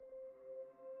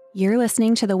You're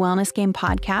listening to the Wellness Game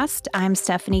podcast. I'm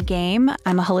Stephanie Game.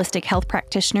 I'm a holistic health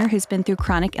practitioner who's been through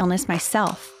chronic illness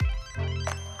myself.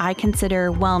 I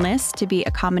consider wellness to be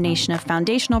a combination of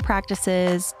foundational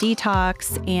practices,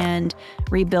 detox, and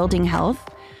rebuilding health.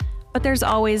 But there's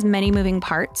always many moving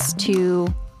parts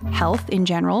to health in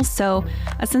general, so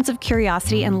a sense of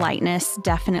curiosity and lightness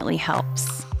definitely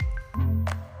helps.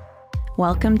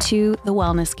 Welcome to the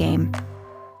Wellness Game.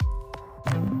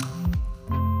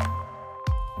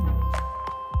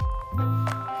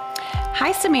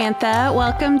 Hi, Samantha.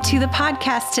 Welcome to the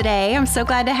podcast today. I'm so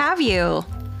glad to have you.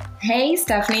 Hey,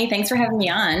 Stephanie. Thanks for having me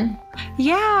on.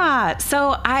 Yeah.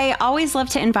 So I always love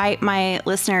to invite my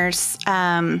listeners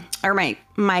or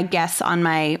my guests on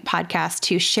my podcast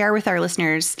to share with our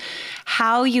listeners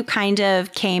how you kind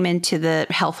of came into the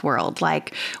health world.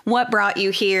 Like, what brought you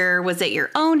here? Was it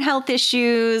your own health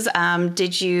issues? Are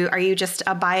you just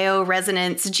a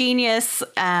bioresonance genius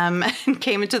and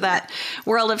came into that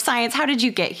world of science? How did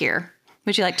you get here?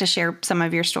 Would you like to share some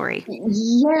of your story?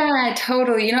 Yeah,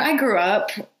 totally. I grew up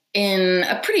in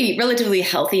a pretty relatively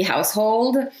healthy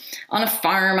household on a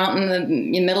farm out in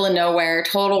the middle of nowhere,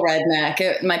 total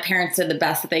redneck. My parents did the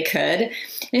best that they could.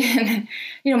 And,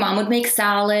 Mom would make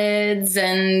salads,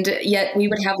 and yet we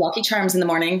would have Lucky Charms in the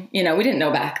morning. We didn't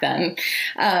know back then.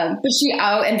 But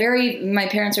my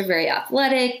parents were very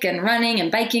athletic and running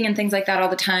and biking and things like that all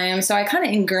the time. So I kind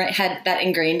of had that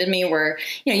ingrained in me where,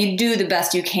 you do the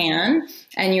best you can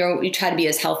and you try to be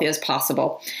as healthy as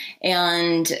possible.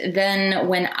 And then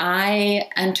when I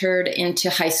entered into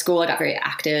high school, I got very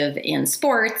active in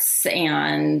sports,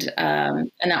 and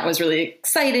that was really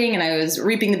exciting. And I was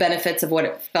reaping the benefits of what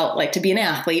it felt like to be an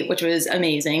athlete, which was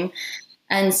amazing.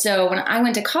 And so when I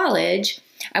went to college,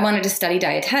 I wanted to study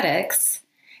dietetics.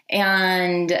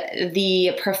 And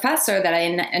the professor that I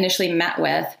initially met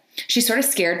with, she sort of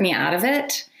scared me out of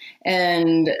it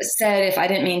and said if I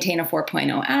didn't maintain a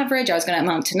 4.0 average, I was going to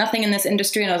amount to nothing in this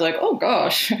industry. And I was like, oh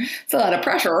gosh, it's a lot of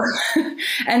pressure.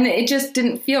 And it just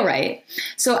didn't feel right.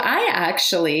 So I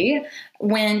actually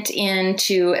went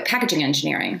into packaging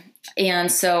engineering.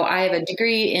 And so I have a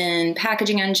degree in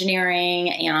packaging engineering,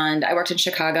 and I worked in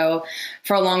Chicago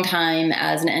for a long time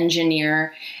as an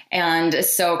engineer. And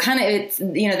so kind of it's,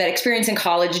 that experience in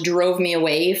college drove me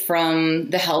away from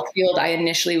the health field I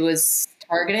initially was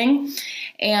targeting.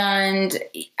 And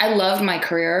I loved my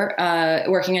career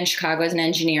working in Chicago as an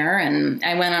engineer. And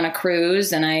I went on a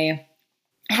cruise and I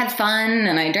had fun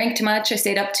and I drank too much. I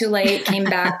stayed up too late, came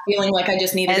back feeling like I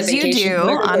just needed a vacation. As you do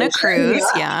on a cruise.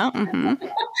 Yeah. Mm-hmm.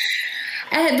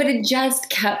 But it just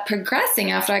kept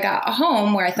progressing after I got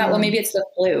home, where I thought, well, maybe it's the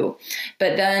flu.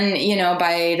 But then,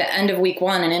 by the end of week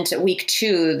 1 and into week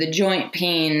 2, the joint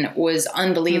pain was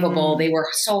unbelievable. They were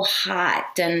so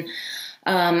hot, and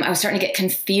I was starting to get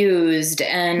confused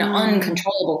and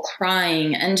uncontrollable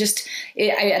crying. And just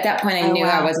at that point, I knew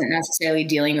I wasn't necessarily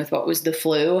dealing with what was the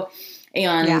flu.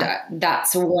 And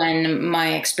that's when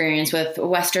my experience with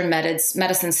Western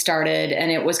medicine started.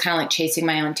 And it was kind of like chasing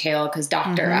my own tail, because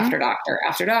doctor after doctor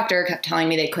after doctor kept telling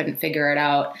me they couldn't figure it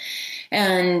out.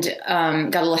 And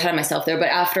got a little ahead of myself there. But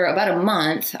after about a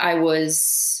month, I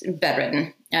was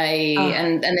bedridden.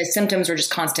 And the symptoms were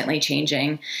just constantly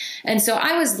changing. And so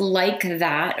I was like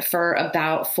that for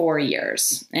about 4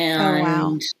 years,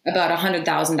 and about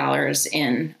 $100,000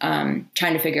 in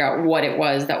trying to figure out what it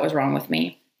was that was wrong with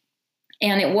me.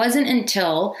 And it wasn't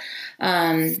until,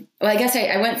 I guess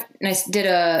I went and I did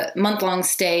a month-long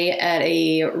stay at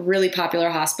a really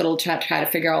popular hospital to try to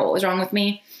figure out what was wrong with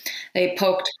me. They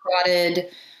poked, prodded,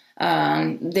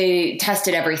 they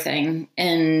tested everything.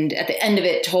 And at the end of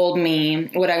it told me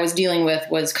what I was dealing with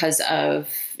was because of,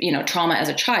 trauma as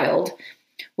a child,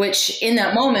 which in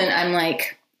that moment, I'm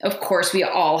like, of course, we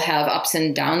all have ups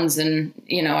and downs in,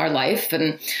 our life,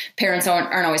 and parents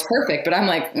aren't always perfect, but I'm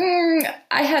like,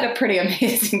 I had a pretty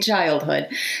amazing childhood.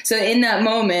 So in that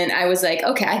moment, I was like,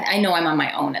 okay, I know I'm on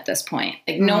my own at this point.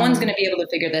 Like no one's going to be able to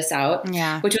figure this out,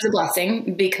 which was a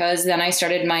blessing, because then I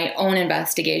started my own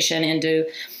investigation into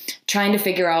trying to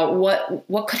figure out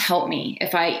what could help me.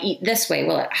 If I eat this way,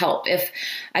 will it help? If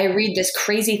I read this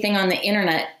crazy thing on the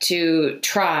internet to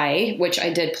try, which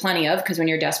I did plenty of, because when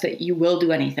you're desperate, you will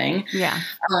do anything. Yeah.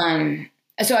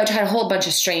 So I tried a whole bunch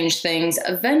of strange things.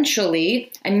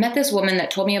 Eventually, I met this woman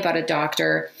that told me about a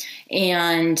doctor,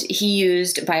 and he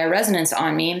used Bioresonance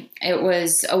on me. It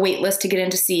was a wait list to get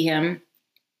in to see him.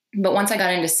 But once I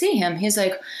got in to see him, he's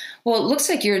like, well, it looks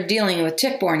like you're dealing with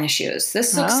tick-borne issues.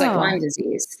 This looks like Lyme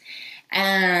disease.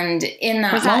 And in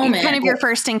that moment... Was that kind of your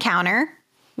first encounter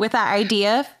with that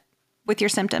idea with your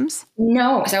symptoms?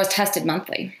 No, because I was tested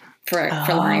monthly for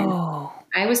Lyme.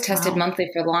 I was tested Wow. monthly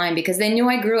for Lyme because they knew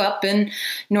I grew up in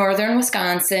northern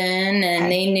Wisconsin,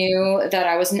 and they knew that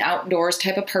I was an outdoors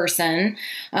type of person.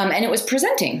 And it was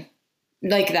presenting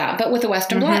like that, but with the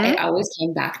Western blot, it always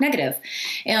came back negative.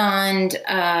 And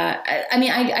I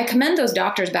mean, I commend those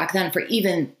doctors back then for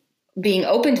even being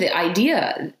open to the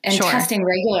idea and testing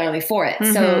regularly for it.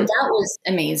 So that was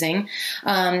amazing.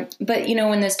 But you know,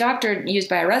 when this doctor used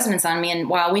bioresonance on me, and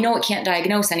while we know it can't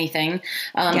diagnose anything,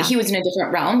 he was in a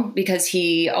different realm because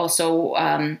he also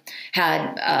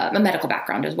had a medical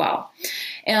background as well.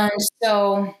 And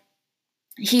so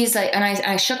he's like, and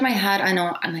I shook my head. I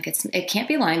know, I'm like, it can't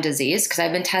be Lyme disease because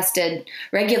I've been tested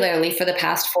regularly for the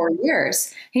past 4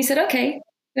 years. He said, okay,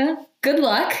 yeah, good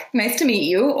luck. Nice to meet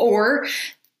you. Or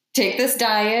take this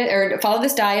diet or follow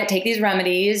this diet, take these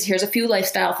remedies. Here's a few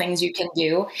lifestyle things you can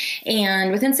do.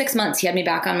 And within 6 months, he had me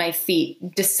back on my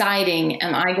feet deciding,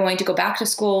 am I going to go back to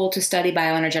school to study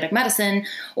bioenergetic medicine,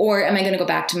 or am I going to go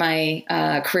back to my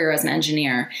career as an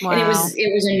engineer? Wow. And it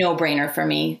was a no-brainer for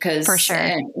me because, for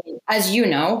sure. As you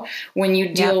know, when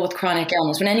you deal with chronic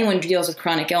illness, when anyone deals with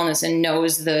chronic illness and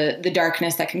knows the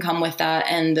darkness that can come with that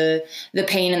and the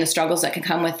pain and the struggles that can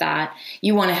come with that,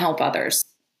 you want to help others.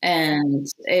 And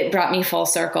it brought me full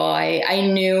circle. I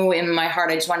knew in my heart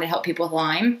I just wanted to help people with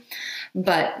Lyme.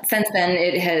 But since then,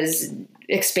 it has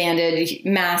expanded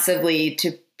massively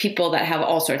to people that have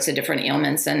all sorts of different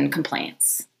ailments and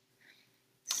complaints.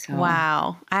 So.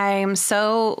 Wow. I'm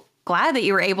so glad that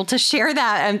you were able to share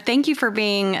that. And thank you for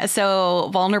being so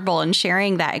vulnerable and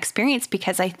sharing that experience,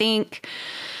 because I think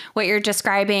what you're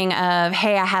describing of,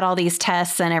 hey, I had all these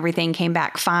tests and everything came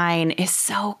back fine is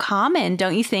so common,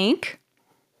 don't you think?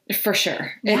 For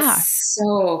sure. Yeah. It's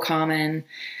so common.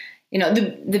 You know,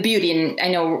 the beauty, and I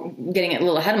know we're getting a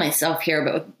little ahead of myself here,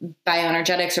 but with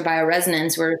bioenergetics or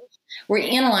bioresonance, we're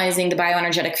analyzing the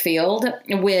bioenergetic field,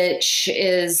 which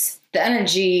is the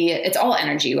energy. It's all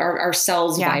energy. Our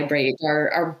cells vibrate.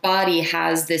 Our body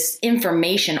has this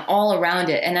information all around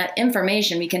it. And that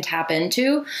information we can tap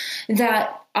into,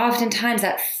 that oftentimes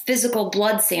that physical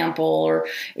blood sample or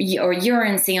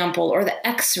urine sample or the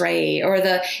x-ray or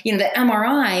the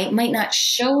MRI might not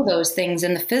show those things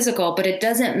in the physical, but it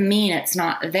doesn't mean it's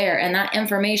not there. And that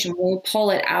information, when we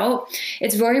pull it out,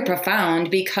 it's very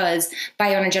profound because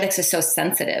bioenergetics is so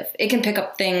sensitive. It can pick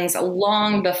up things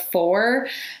long before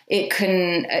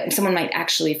someone might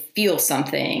actually feel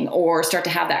something or start to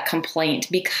have that complaint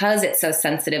because it's so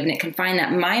sensitive, and it can find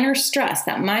that minor stress,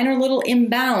 that minor little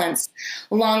imbalance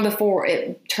long before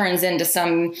it turns into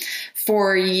some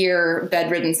 4-year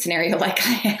bedridden scenario like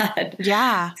I had.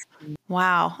 Yeah.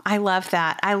 Wow. I love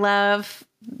that. I love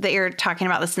that you're talking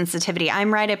about the sensitivity.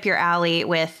 I'm right up your alley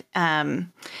with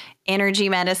energy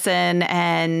medicine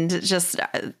and just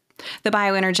the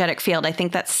bioenergetic field. I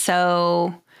think that's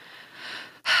so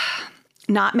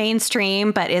not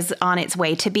mainstream, but is on its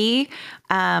way to be.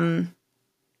 But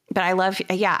I love,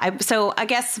 so I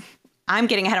guess I'm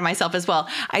getting ahead of myself as well.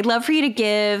 I'd love for you to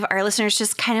give our listeners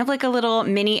just kind of like a little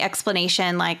mini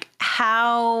explanation, like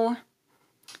how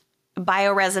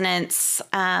bioresonance,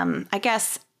 I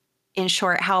guess in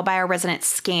short, how a bioresonance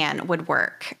scan would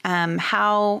work.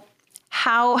 How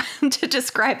to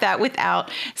describe that without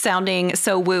sounding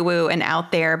so woo-woo and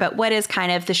out there, but what is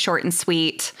kind of the short and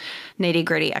sweet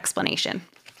nitty-gritty explanation?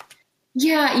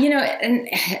 Yeah, and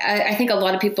I think a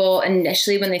lot of people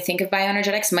initially, when they think of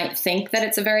bioenergetics, might think that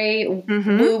it's a very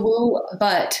woo-woo.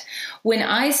 But when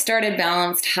I started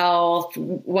Balanced Health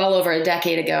well over a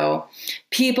decade ago,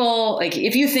 people, like,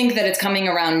 if you think that it's coming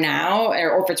around now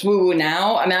or if it's woo-woo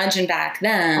now, imagine back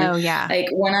then. Oh, yeah. Like,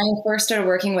 when I first started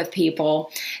working with people,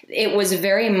 it was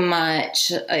very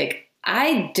much like,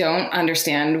 I don't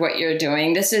understand what you're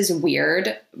doing. This is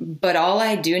weird. But all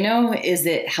I do know is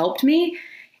it helped me.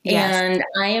 Yes. And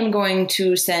I am going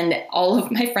to send all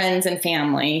of my friends and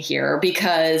family here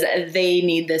because they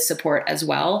need this support as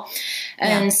well.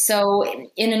 And so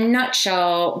in a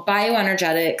nutshell,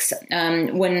 bioenergetics,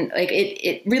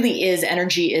 it really is,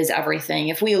 energy is everything.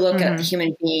 If we look at the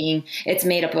human being, it's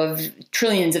made up of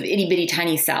trillions of itty bitty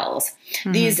tiny cells.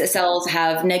 These cells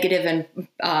have negative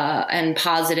and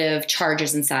positive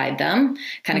charges inside them,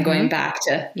 kind of going back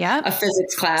to a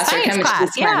physics class Science or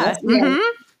chemistry class.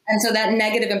 And so that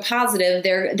negative and positive,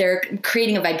 they're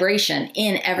creating a vibration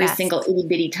in every single itty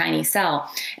bitty tiny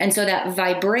cell. And so that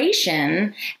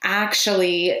vibration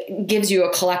actually gives you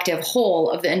a collective whole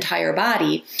of the entire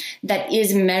body that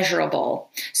is measurable.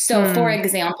 So for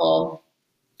example,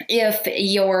 if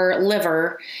your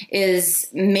liver is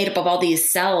made up of all these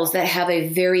cells that have a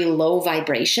very low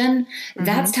vibration,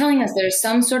 that's telling us there's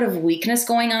some sort of weakness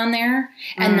going on there,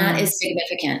 and that is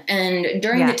significant. And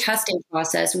during the testing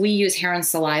process, we use hair and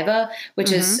saliva,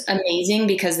 which is amazing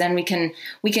because then we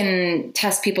can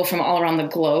test people from all around the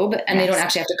globe, and they don't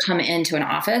actually have to come into an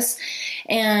office.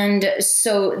 And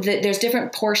so there's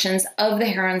different portions of the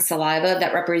hair and saliva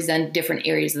that represent different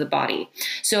areas of the body.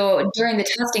 So during the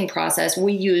testing process,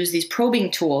 we use these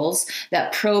probing tools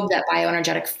that probe that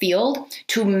bioenergetic field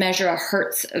to measure a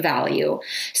Hertz value.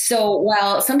 So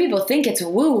while some people think it's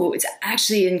woo, it's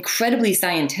actually incredibly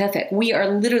scientific. We are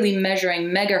literally measuring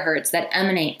megahertz that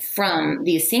emanate from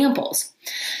these samples.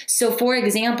 So for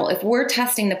example, if we're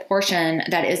testing the portion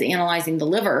that is analyzing the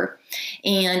liver,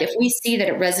 and if we see that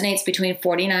it resonates between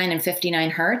 49 and 59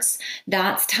 Hertz,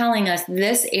 that's telling us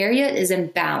this area is in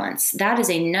balance. That is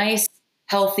a nice,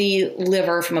 healthy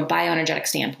liver from a bioenergetic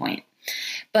standpoint.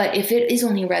 But if it is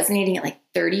only resonating at like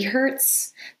 30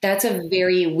 Hertz, that's a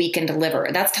very weakened liver.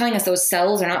 That's telling us those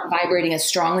cells are not vibrating as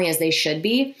strongly as they should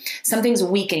be. Something's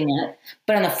weakening it.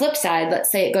 But on the flip side,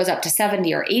 let's say it goes up to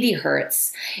 70 or 80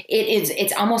 Hertz,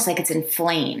 it's almost like it's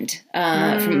inflamed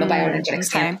from a bioenergetic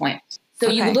standpoint. So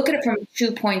you look at it from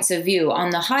 2 points of view. On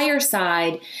the higher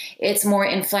side, it's more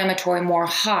inflammatory, more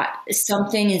hot.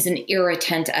 Something is an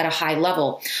irritant at a high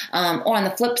level. Or on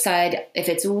the flip side, if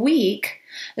it's weak,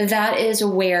 that is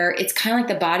where it's kind of like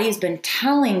the body has been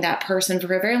telling that person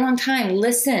for a very long time,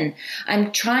 listen,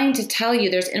 I'm trying to tell you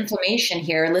there's inflammation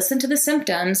here. Listen to the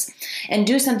symptoms and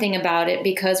do something about it,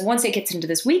 because once it gets into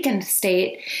this weakened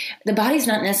state, the body's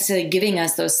not necessarily giving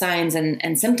us those signs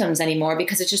and symptoms anymore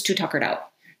because it's just too tuckered out.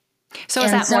 So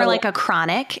is that more like a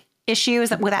chronic issue?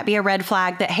 Would that be a red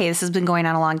flag that, hey, this has been going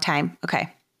on a long time? Okay.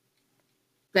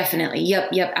 Definitely.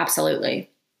 Yep, absolutely.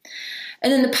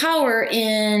 And then the power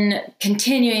in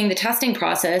continuing the testing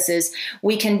process is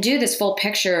we can do this full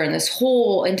picture and this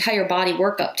whole entire body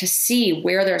workup to see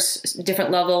where there's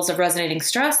different levels of resonating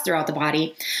stress throughout the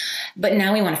body. But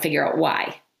now we want to figure out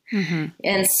why.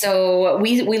 And so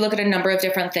we look at a number of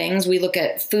different things. We look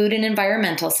at food and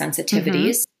environmental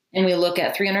sensitivities. And we look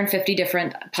at 350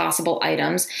 different possible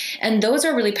items. And those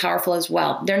are really powerful as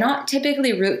well. They're not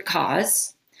typically root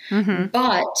cause,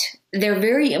 but they're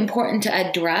very important to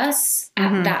address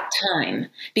at that time.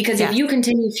 Because if you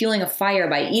continue fueling a fire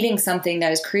by eating something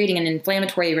that is creating an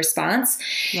inflammatory response,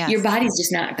 your body's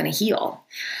just not going to heal.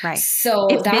 Right. So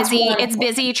it's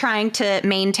busy trying to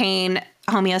maintain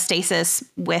homeostasis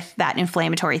with that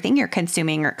inflammatory thing you're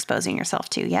consuming or exposing yourself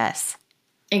to. Yes.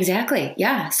 Exactly.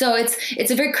 Yeah. So it's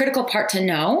a very critical part to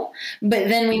know, but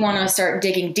then we want to start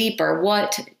digging deeper.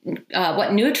 What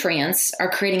nutrients are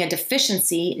creating a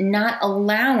deficiency, not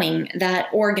allowing that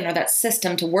organ or that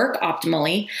system to work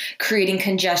optimally, creating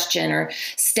congestion or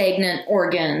stagnant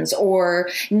organs, or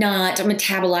not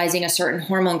metabolizing a certain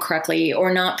hormone correctly,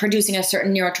 or not producing a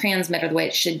certain neurotransmitter the way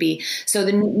it should be. So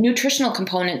the nutritional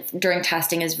component during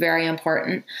testing is very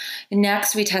important.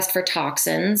 Next, we test for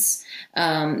toxins.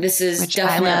 This is Which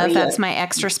definitely I love. That's my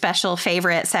extra special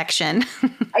favorite section.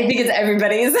 I think it's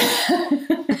everybody's.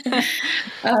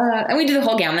 And we do the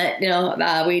whole gamut.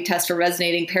 We test for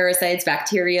resonating parasites,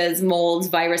 bacteria, molds,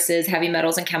 viruses, heavy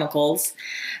metals, and chemicals.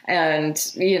 And,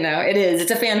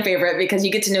 it's a fan favorite because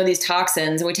you get to know these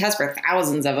toxins, and we test for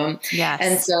thousands of them. Yes.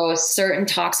 And so certain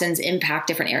toxins impact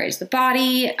different areas of the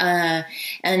body. And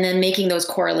then making those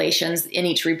correlations in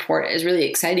each report is really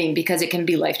exciting because it can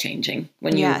be life-changing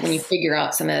when you figure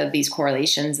out some of these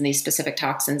correlations and these specific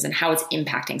toxins and how it's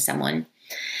impacting someone.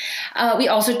 We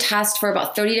also test for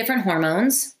about 30 different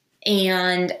hormones.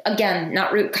 And again,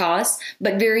 not root cause,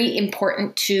 but very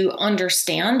important to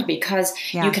understand because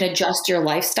you can adjust your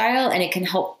lifestyle and it can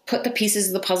help put the pieces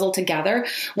of the puzzle together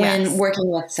when working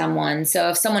with someone. So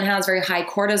if someone has very high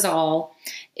cortisol,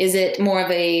 is it more of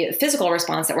a physical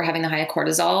response that we're having the high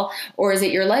cortisol, or is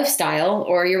it your lifestyle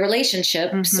or your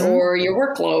relationships or your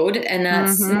workload? And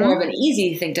that's more of an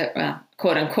easy thing to,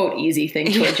 quote unquote, easy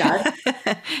thing to adjust.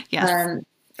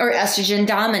 Or estrogen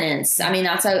dominance. I mean,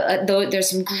 that's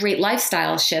there's some great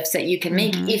lifestyle shifts that you can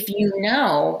make if you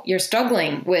know you're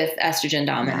struggling with estrogen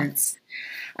dominance.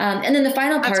 And then the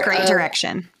final part. That's great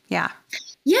direction. Yeah.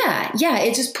 Yeah.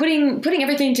 It's just putting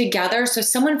everything together so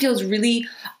someone feels really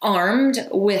armed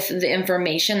with the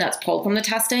information that's pulled from the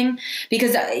testing,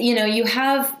 because you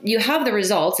have the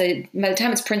results. By the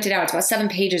time it's printed out, it's about 7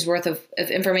 pages worth of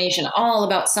information, all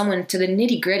about someone to the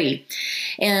nitty gritty.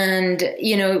 And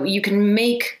you can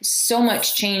make so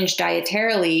much change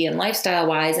dietarily and lifestyle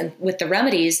wise and with the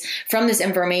remedies from this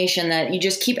information that you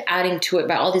just keep adding to it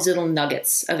by all these little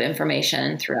nuggets of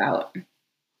information throughout.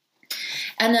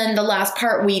 And then the last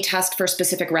part, we test for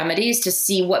specific remedies to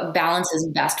see what balance is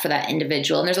best for that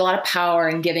individual. And there's a lot of power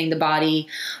in giving the body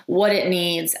what it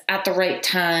needs at the right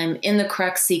time in the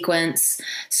correct sequence.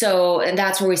 So and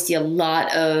that's where we see a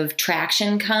lot of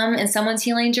traction come in someone's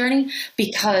healing journey,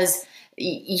 because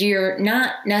you're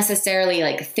not necessarily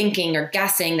like thinking or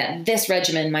guessing that this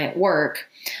regimen might work.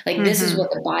 Like this is what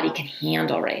the body can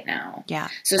handle right now. Yeah.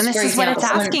 So and this is what it's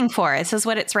asking for. This is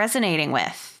what it's resonating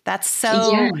with. That's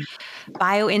so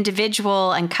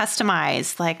bio-individual and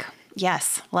customized. Like,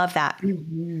 yes, love that.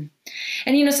 Mm-hmm.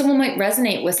 And, someone might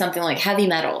resonate with something like heavy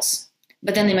metals,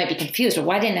 but then they might be confused. Well,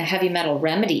 why didn't a heavy metal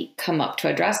remedy come up to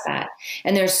address that?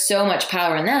 And there's so much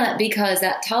power in that, because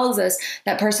that tells us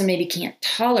that person maybe can't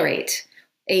tolerate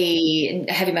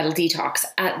a heavy metal detox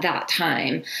at that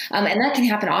time. And that can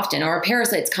happen often, or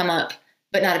parasites come up,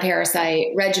 but not a parasite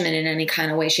regimen in any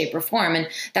kind of way, shape, or form. And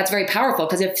that's very powerful,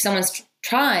 because if someone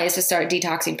tries to start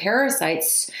detoxing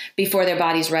parasites before their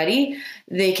body's ready,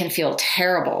 they can feel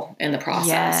terrible in the process.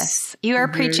 Yes. You are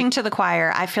preaching to the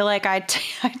choir. I feel like I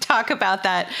talk about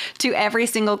that to every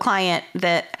single client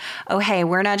that, oh, hey,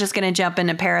 we're not just going to jump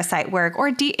into parasite work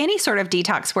or any sort of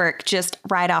detox work just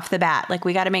right off the bat. Like,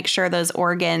 we got to make sure those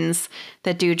organs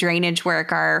that do drainage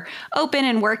work are open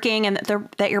and working, and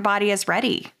that your body is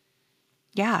ready.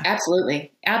 Yeah. Absolutely.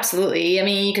 Absolutely. I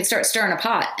mean, you can start stirring a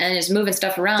pot and just moving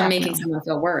stuff around, making someone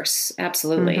feel worse.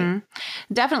 Absolutely.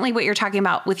 Definitely what you're talking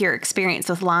about with your experience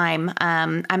with Lyme.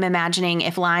 I'm imagining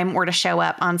if Lyme were to show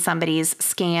up on somebody's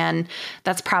scan,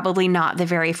 that's probably not the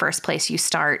very first place you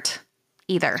start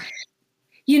either.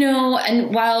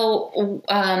 And while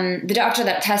the doctor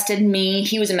that tested me,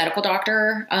 he was a medical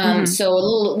doctor, so a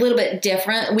little bit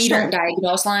different. We don't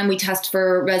diagnose Lyme. We test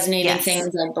for resonating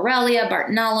things like Borrelia,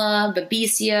 Bartonella,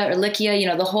 Babesia,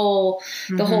 Ehrlichia, the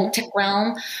whole tick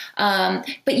realm.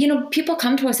 But, people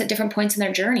come to us at different points in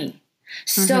their journey.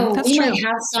 So we might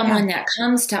have someone that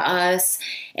comes to us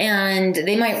and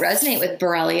they might resonate with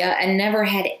Borrelia and never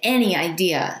had any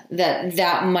idea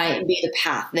that might be the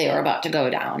path they are about to go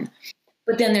down.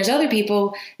 But then there's other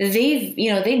people, they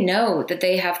know that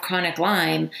they have chronic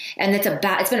Lyme, and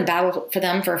it's been a battle for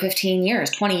them for 15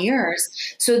 years, 20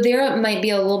 years. So they might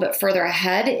be a little bit further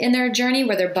ahead in their journey,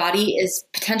 where their body is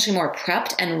potentially more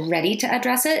prepped and ready to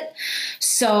address it.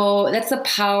 So that's the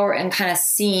power in kind of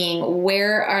seeing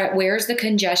where's the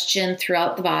congestion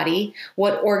throughout the body,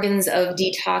 what organs of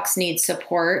detox need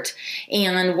support,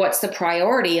 and what's the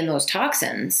priority in those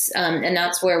toxins. And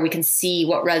that's where we can see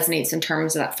what resonates in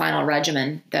terms of that final regimen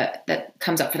that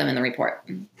comes up for them in the report.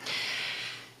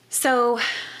 So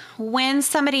when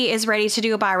somebody is ready to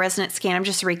do a bioresonance scan, I'm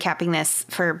just recapping this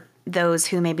for those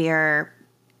who maybe are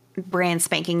brand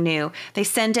spanking new. They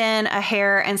send in a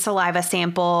hair and saliva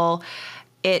sample.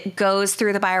 It goes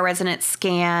through the bioresonance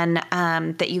scan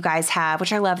that you guys have,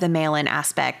 which I love the mail-in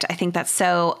aspect. I think that's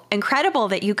so incredible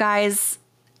that you guys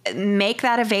make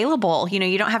that available.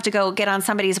 You don't have to go get on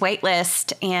somebody's wait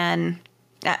list, and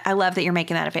I love that you're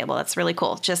making that available. That's really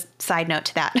cool. Just side note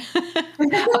to that.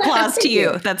 Applause to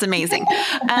you. That's amazing.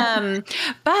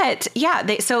 But yeah,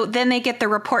 so then they get the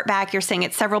report back. You're saying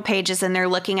it's several pages and they're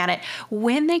looking at it.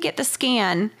 When they get the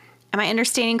scan, am I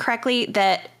understanding correctly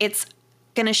that it's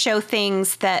going to show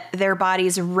things that their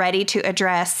body's ready to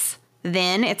address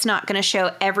then? It's not going to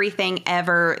show everything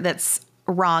ever that's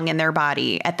wrong in their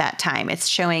body at that time. It's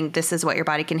showing this is what your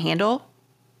body can handle.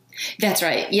 That's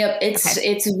right. Yep.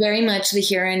 It's very much the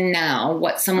here and now,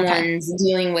 what someone's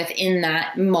dealing with in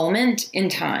that moment in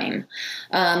time.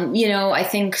 I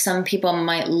think some people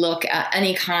might look at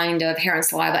any kind of hair and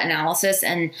saliva analysis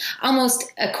and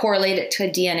almost correlate it to a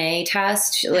DNA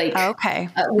test, like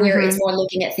where it's more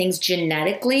looking at things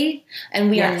genetically, and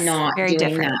we are not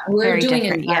doing that. We're doing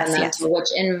environmental, which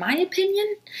in my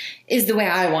opinion is the way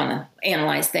I want to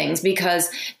analyze things, because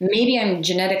maybe I'm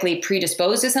genetically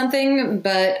predisposed to something,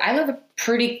 but I live a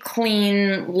pretty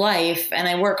clean life and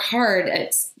I work hard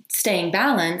at staying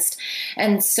balanced.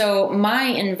 And so my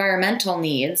environmental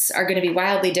needs are going to be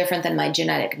wildly different than my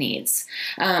genetic needs.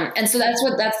 And so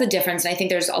that's the difference. And I think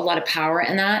there's a lot of power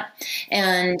in that.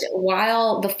 And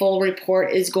while the full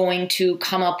report is going to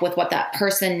come up with what that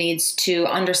person needs to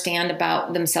understand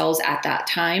about themselves at that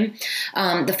time,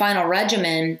 the final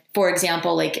regimen, for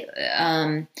example, like,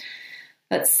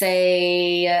 let's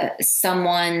say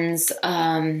someone's,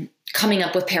 coming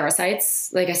up with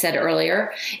parasites, like I said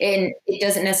earlier, and it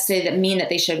doesn't necessarily mean that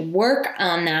they should work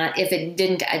on that if it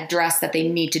didn't address that they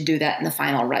need to do that in the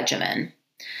final regimen.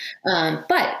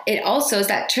 But it also is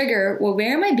that trigger. Well,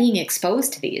 where am I being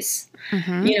exposed to these?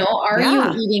 Mm-hmm. Are you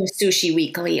Yeah. eating sushi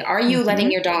weekly? Are you letting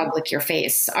Mm-hmm. your dog lick your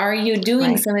face? Are you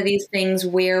doing Right. some of these things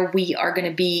where we are going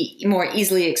to be more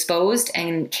easily exposed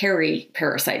and carry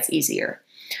parasites easier?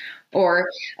 Or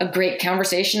a great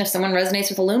conversation if someone resonates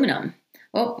with aluminum.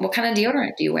 Well, what kind of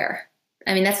deodorant do you wear?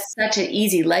 I mean, that's such an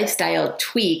easy lifestyle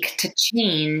tweak to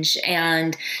change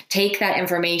and take that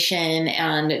information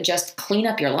and just clean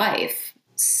up your life.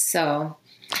 So,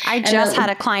 I and just had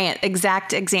a client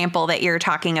exact example that you're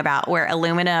talking about where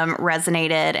aluminum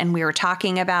resonated, and we were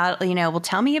talking about, well,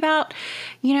 tell me about,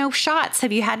 shots.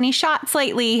 Have you had any shots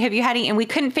lately? Have you had any? And we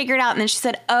couldn't figure it out. And then she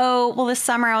said, oh, well, this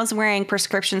summer I was wearing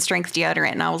prescription strength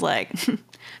deodorant. And I was like,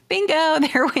 bingo,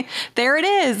 there it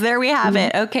is. There we have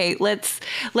it. Okay, let's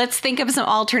think of some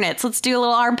alternates. Let's do a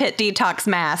little armpit detox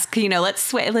mask.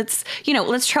 Let's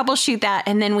troubleshoot that,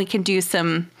 and then we can do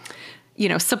some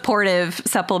supportive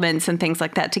supplements and things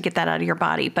like that to get that out of your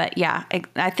body. But yeah,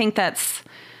 I think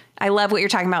I love what you're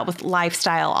talking about with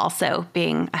lifestyle also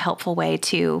being a helpful way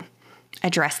to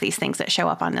address these things that show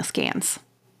up on the scans.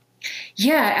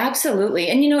 Yeah, absolutely.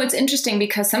 And it's interesting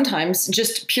because sometimes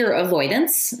just pure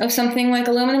avoidance of something like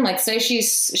aluminum, like say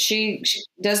she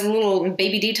does a little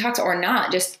baby detox or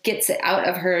not, just gets it out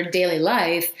of her daily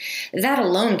life, that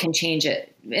alone can change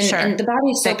it. And, Sure. and the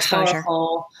body is so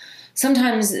powerful.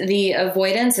 Sometimes the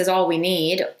avoidance is all we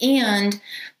need, and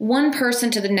one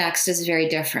person to the next is very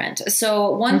different.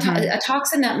 So a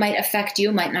toxin that might affect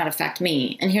you might not affect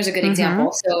me. And here's a good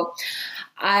example. So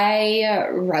I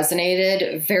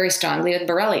resonated very strongly with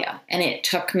Borrelia, and it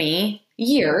took me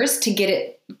years to get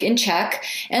it in check.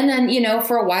 And then,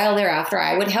 for a while thereafter,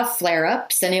 I would have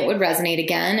flare-ups and it would resonate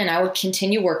again, and I would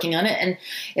continue working on it. And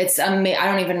it's,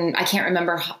 I can't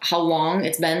remember how long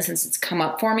it's been since it's come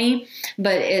up for me,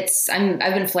 but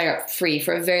I've been flare-up free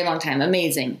for a very long time.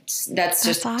 Amazing. That's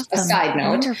just awesome. A side note.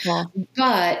 Wonderful.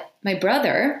 But my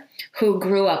brother, who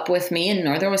grew up with me in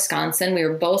northern Wisconsin, we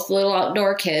were both little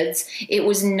outdoor kids. It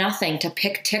was nothing to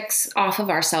pick ticks off of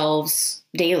ourselves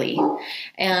daily.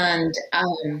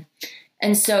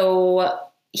 And so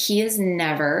he has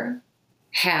never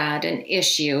had an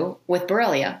issue with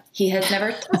Borrelia. He has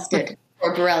never tested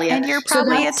for Borrelia. And you're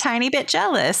probably a tiny bit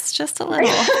jealous, just a little.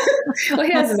 Well,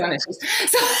 he has his own issues.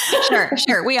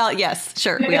 Sure. We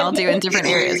all do in different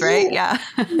areas, right? Yeah.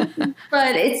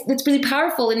 But it's really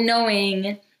powerful in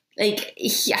knowing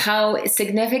how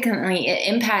significantly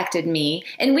it impacted me.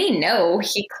 And we know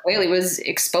he clearly was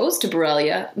exposed to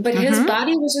Borrelia, but his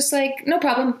body was just like, no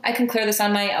problem. I can clear this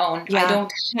on my own. Yeah. I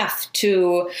don't have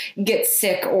to get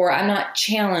sick, or I'm not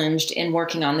challenged in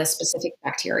working on this specific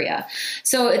bacteria.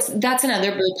 So that's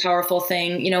another really powerful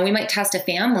thing. We might test a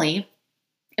family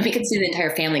and we could see the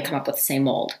entire family come up with the same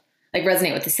mold.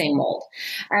 Resonate with the same mold.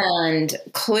 And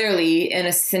clearly in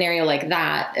a scenario like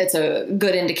that, it's a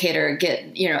good indicator.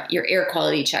 Get, your air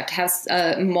quality checked, have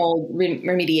mold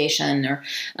remediation or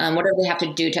whatever they have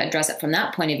to do to address it from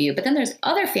that point of view. But then there's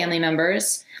other family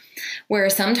members where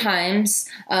sometimes,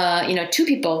 two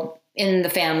people in the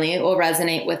family will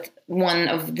resonate with one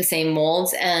of the same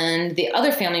molds and the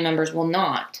other family members will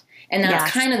not. And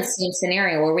that's kind of the same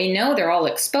scenario where we know they're all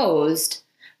exposed,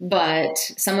 but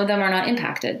some of them are not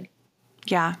impacted.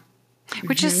 Yeah.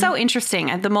 Which is so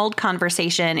interesting. The mold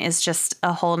conversation is just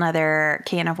a whole nother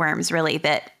can of worms, really,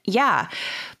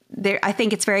 I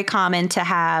think it's very common to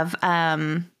have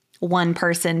one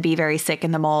person be very sick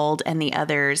in the mold and the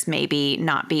others maybe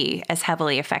not be as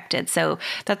heavily affected. So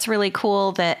that's really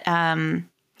cool that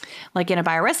like in a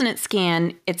bioresonance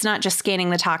scan, it's not just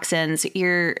scanning the toxins.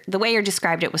 The way you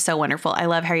described it was so wonderful. I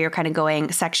love how you're kind of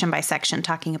going section by section,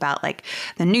 talking about like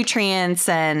the nutrients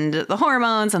and the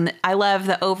hormones. And I love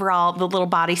the little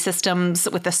body systems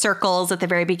with the circles at the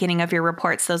very beginning of your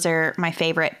reports. Those are my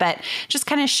favorite, but just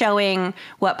kind of showing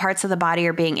what parts of the body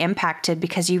are being impacted,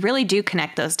 because you really do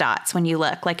connect those dots when you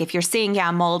look. Like if you're seeing,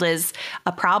 mold is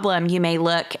a problem, you may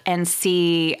look and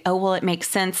see, oh, well, it makes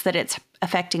sense that it's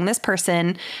affecting this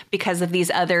person because of these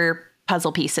other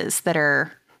puzzle pieces that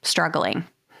are struggling.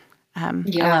 I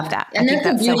love that. And I think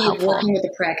that's the beauty so of working with a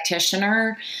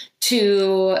practitioner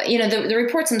to, the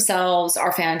reports themselves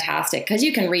are fantastic because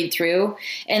you can read through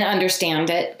and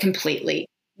understand it completely.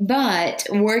 But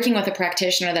working with a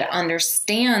practitioner that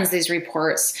understands these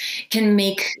reports can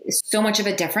make so much of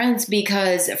a difference,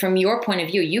 because from your point of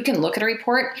view, you can look at a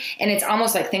report and it's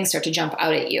almost like things start to jump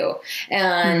out at you.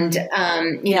 And,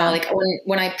 you know, like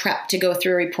when I prep to go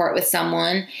through a report with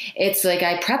someone, it's like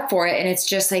I prep for it and it's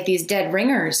just like these dead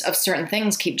ringers of certain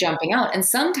things keep jumping out. And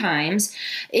sometimes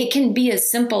it can be as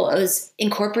simple as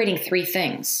incorporating 3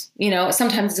 things. You know,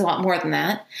 sometimes it's a lot more than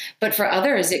that. But for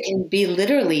others, it can be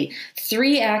literally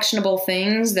 3 actionable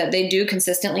things that they do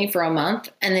consistently for a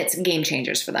month, and it's game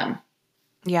changers for them.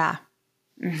 Yeah.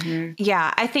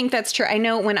 Yeah, I think that's true. I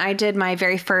know when I did my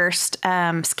very first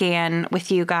scan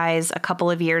with you guys a couple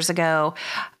of years ago,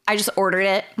 I just ordered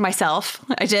it myself.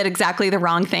 I did exactly the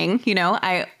wrong thing. You know,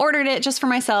 I ordered it just for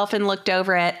myself and looked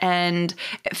over it, and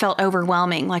it felt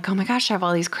overwhelming. Like, oh my gosh, I have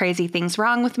all these crazy things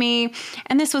wrong with me.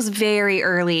 And this was very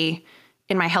early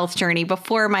in my health journey,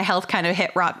 before my health kind of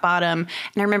hit rock bottom.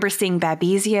 And I remember seeing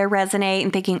Babesia resonate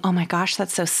and thinking, oh my gosh,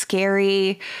 that's so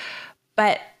scary.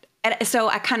 But so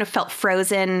I kind of felt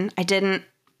frozen. I didn't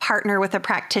partner with a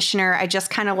practitioner. I just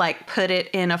kind of like put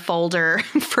it in a folder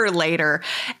for later.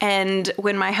 And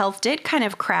when my health did kind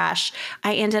of crash,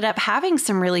 I ended up having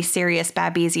some really serious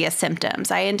Babesia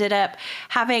symptoms. I ended up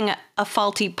having a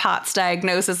faulty POTS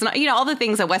diagnosis, and, you know, all the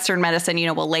things that Western medicine, you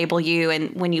know, will label you.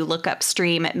 And when you look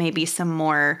upstream, it may be some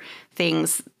more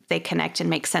things they connect and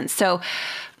make sense. So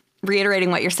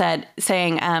reiterating what you're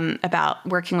saying about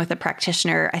working with a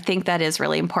practitioner, I think that is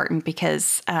really important,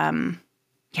 because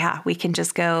yeah, we can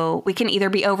either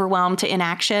be overwhelmed to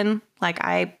inaction, like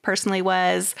I personally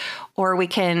was, or we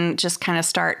can just kind of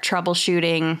start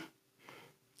troubleshooting,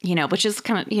 you know, which is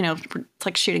kind of, you know, it's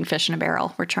like shooting fish in a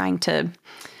barrel. We're trying to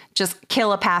just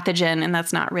kill a pathogen, and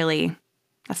that's not really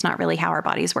how our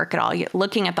bodies work at all.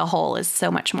 Looking at the whole is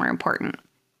so much more important.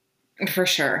 For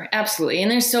sure. Absolutely. And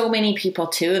there's so many people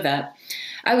too that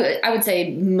I would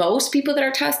say most people that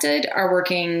are tested are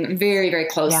working very, very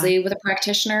closely with a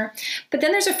practitioner. But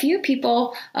then there's a few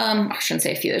people, I shouldn't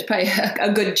say a few, there's probably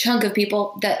a good chunk of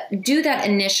people that do that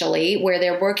initially, where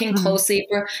they're working closely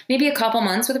for maybe a couple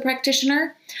months with a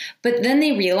practitioner. But then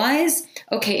they realize,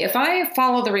 okay, if I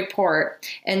follow the report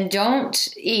and don't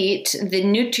eat the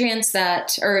nutrients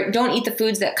don't eat the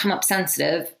foods that come up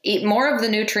sensitive, eat more of the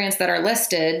nutrients that are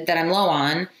listed that I'm low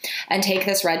on, and take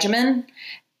this regimen,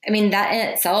 I mean, that in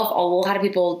itself, a lot of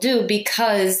people do,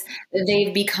 because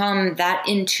they've become that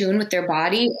in tune with their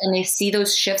body, and they see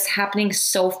those shifts happening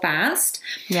so fast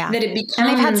that it becomes... And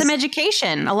they've had some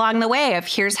education along the way of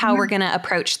here's how we're going to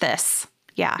approach this.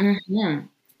 Yeah.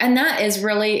 And that is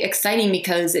really exciting,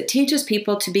 because it teaches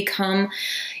people to become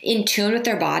in tune with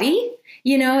their body.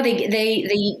 You know,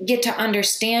 they get to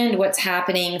understand what's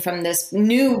happening from this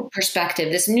new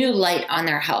perspective, this new light on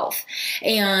their health.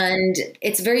 And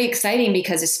it's very exciting,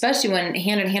 because especially when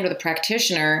hand in hand with a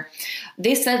practitioner,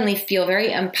 they suddenly feel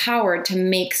very empowered to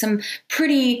make some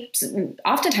pretty,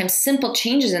 oftentimes simple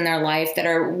changes in their life that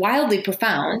are wildly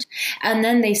profound. And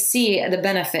then they see the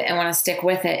benefit and want to stick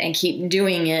with it and keep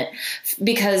doing it,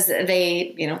 because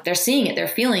they're seeing it, they're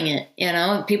feeling it. You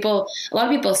know, a lot of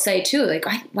people say too, like,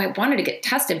 I wanted to get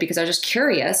tested because I was just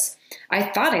curious. I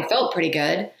thought I felt pretty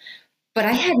good, but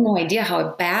I had no idea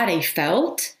how bad I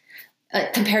felt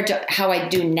compared to how I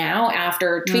do now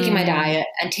after tweaking my diet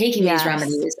and taking these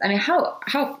remedies. I mean, how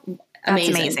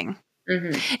amazing. That's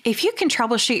amazing. If you can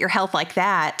troubleshoot your health like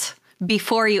that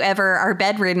before you ever are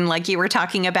bedridden, like you were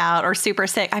talking about, or super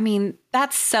sick, I mean,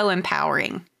 that's so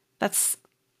empowering. That's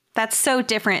so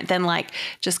different than like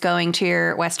just going to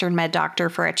your Western med doctor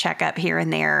for a checkup here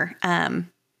and there.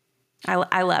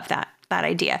 I love that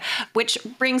idea, which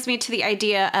brings me to the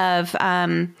idea of,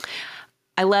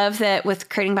 I love that with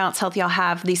Creating Balanced Health, y'all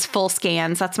have these full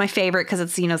scans. That's my favorite, because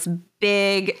it's, you know, this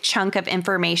big chunk of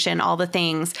information, all the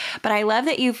things. But I love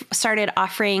that you've started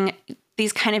offering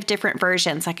these kind of different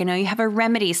versions. Like I know you have a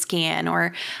remedy scan,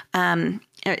 or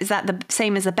is that the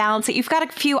same as a balance? You've got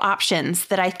a few options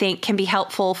that I think can be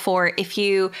helpful for if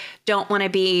you don't want to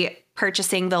be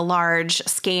purchasing the large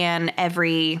scan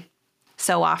every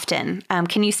so often.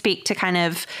 Can you speak to kind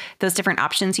of those different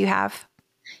options you have?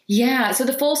 Yeah. So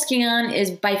the full scan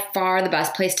is by far the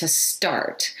best place to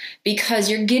start, because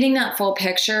you're getting that full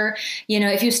picture. You know,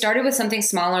 if you started with something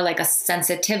smaller, like a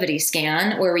sensitivity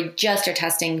scan, where we just are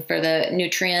testing for the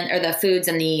nutrient or the foods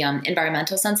and the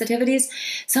environmental sensitivities,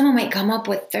 someone might come up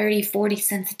with 30, 40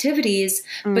 sensitivities,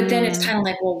 but then it's kind of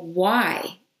like, well,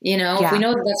 why? If we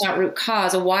know that that's not root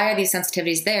cause, why are these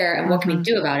sensitivities there and what can we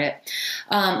do about it?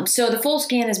 So the full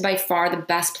scan is by far the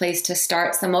best place to start.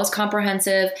 It's the most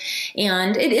comprehensive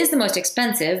and it is the most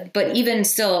expensive, but even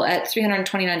still at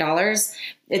 $329,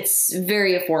 it's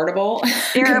very affordable.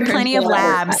 There are plenty of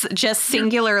labs, just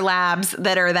singular labs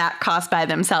that are that cost by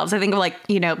themselves. I think of like,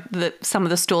 some of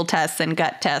the stool tests and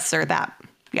gut tests are that,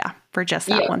 for just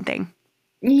that one thing.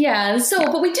 Yeah.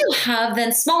 But we do have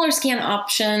then smaller scan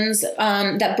options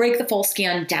that break the full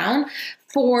scan down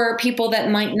for people that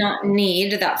might not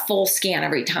need that full scan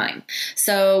every time.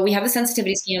 So we have the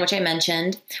sensitivity scan, which I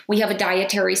mentioned. We have a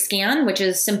dietary scan, which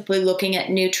is simply looking at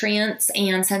nutrients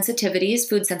and sensitivities,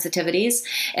 food sensitivities.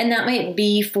 And that might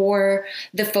be for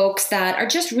the folks that are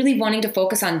just really wanting to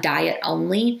focus on diet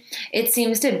only. It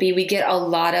seems to be, we get a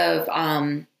lot of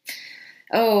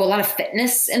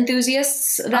fitness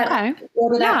enthusiasts that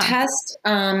order that test.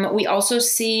 We also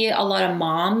see a lot of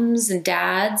moms and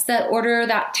dads that order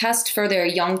that test for their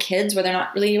young kids where they're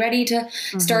not really ready to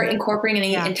start incorporating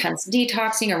any intense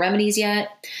detoxing or remedies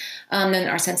yet. Then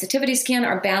our sensitivity scan,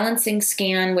 our balancing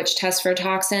scan, which tests for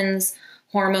toxins,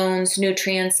 hormones,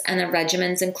 nutrients, and the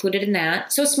regimens included in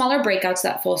that. So smaller breakouts,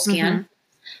 that full scan.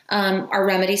 Our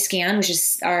remedy scan, which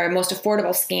is our most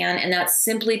affordable scan, and that's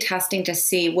simply testing to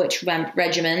see which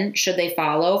regimen should they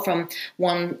follow from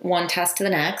one test to the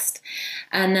next.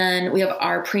 And then we have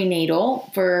our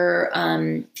prenatal for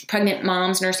pregnant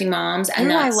moms, nursing moms.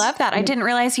 And I love that. I didn't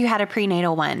realize you had a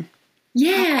prenatal one.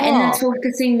 Yeah, and that's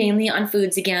focusing mainly on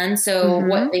foods again. So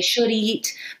what they should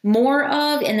eat more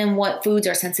of, and then what foods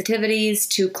are sensitivities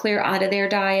to clear out of their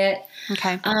diet.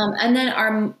 Okay. And then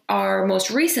our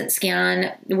most recent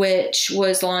scan, which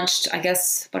was launched, I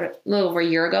guess, about a little over a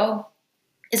year ago,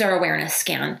 is our awareness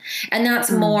scan. And that's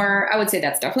more, I would say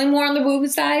that's definitely more on the woo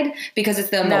side because it's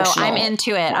the emotional. No, I'm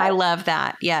into it. I love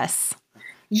that. Yes.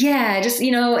 Yeah, just,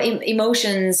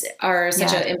 emotions are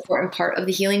such an important part of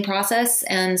the healing process.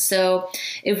 And so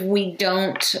if we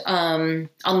don't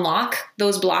unlock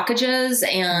those blockages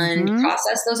and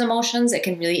process those emotions, it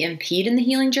can really impede in the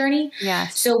healing journey.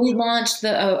 Yes. So we launched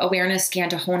the awareness scan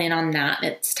to hone in on that.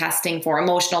 It's testing for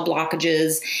emotional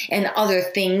blockages and other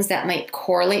things that might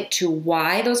correlate to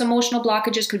why those emotional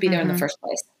blockages could be there in the first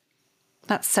place.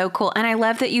 That's so cool. And I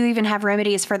love that you even have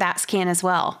remedies for that scan as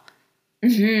well.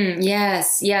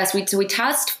 Yes. We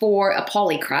test for a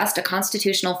polycrest, a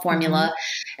constitutional formula,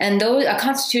 and a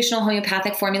constitutional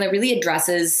homeopathic formula really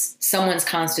addresses someone's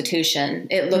constitution.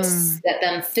 It looks at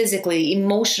them physically,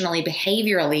 emotionally,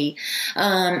 behaviorally,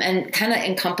 and kind of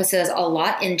encompasses a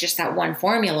lot in just that one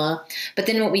formula. But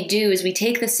then what we do is we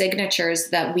take the signatures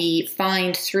that we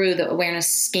find through the awareness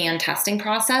scan testing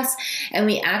process, and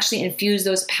we actually infuse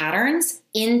those patterns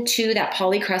into that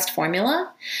polycrest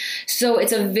formula. So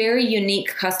it's a very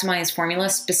unique customized formula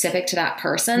specific to that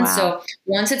person. Wow. So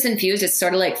once it's infused, it's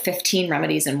sort of like 15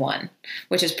 remedies in one,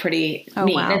 which is pretty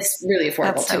neat. Wow. And it's really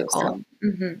affordable too. Cool.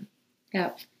 So, yeah.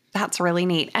 That's really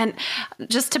neat. And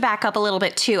just to back up a little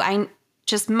bit too,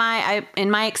 in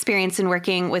my experience in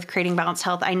working with Creating Balanced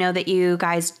Health, I know that you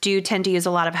guys do tend to use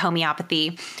a lot of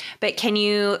homeopathy, but can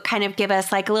you kind of give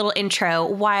us like a little intro?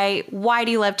 Why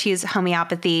do you love to use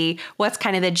homeopathy? What's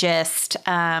kind of the gist?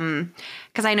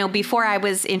 Because I know before I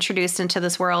was introduced into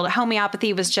this world,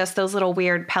 homeopathy was just those little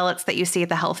weird pellets that you see at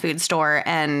the health food store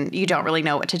and you don't really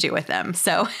know what to do with them.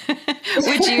 So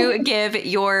would you give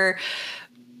your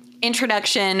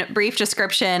introduction, brief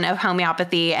description of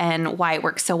homeopathy and why it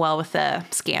works so well with the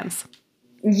scans?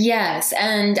 Yes.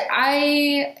 And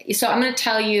so I'm going to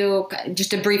tell you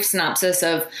just a brief synopsis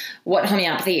of what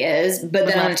homeopathy is, but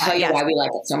then I'm going to tell you why we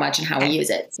like it so much and how we use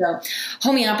it. So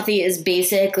homeopathy is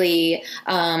basically,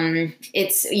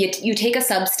 you take a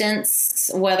substance,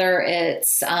 whether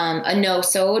it's a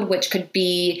no-sode, which could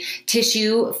be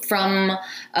tissue from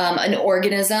an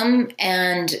organism,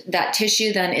 and that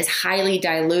tissue then is highly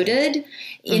diluted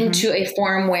into a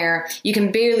form where you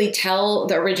can barely tell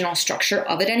the original structure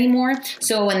of it anymore.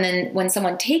 So when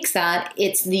someone takes that,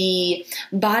 it's the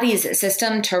body's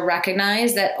system to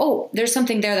recognize that, oh, there's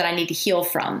something there that I need to heal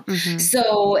from.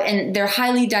 So, and they're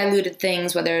highly diluted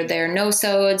things, whether they're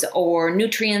no-sodes or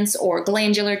nutrients or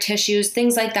glandular tissues,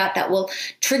 things like that, that will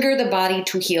trigger the body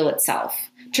to heal itself.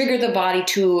 Trigger the body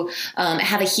to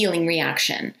have a healing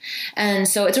reaction. And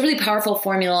so it's a really powerful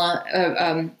formula.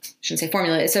 Shouldn't say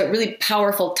formula. It's a really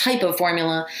powerful type of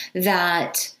formula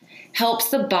that helps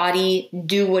the body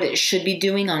do what it should be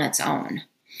doing on its own.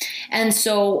 And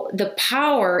so the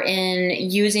power in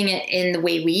using it in the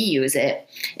way we use it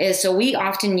is, so we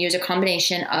often use a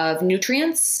combination of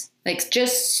nutrients like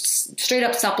just straight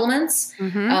up supplements,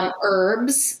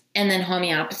 herbs, and then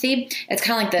homeopathy. It's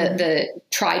kind of like the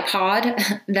tripod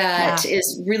that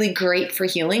is really great for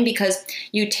healing, because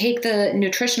you take the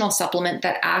nutritional supplement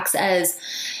that acts as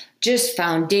just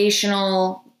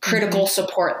foundational, critical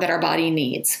support that our body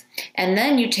needs. And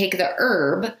then you take the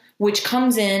herb, which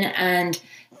comes in and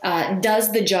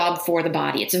does the job for the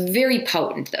body. It's very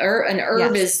potent. An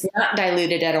herb is not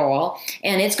diluted at all,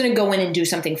 and it's going to go in and do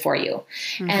something for you.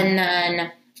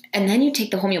 And then you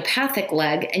take the homeopathic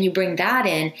leg and you bring that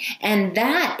in, and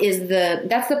that's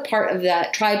the part of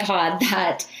that tripod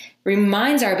that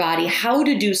reminds our body how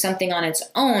to do something on its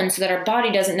own, so that our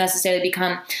body doesn't necessarily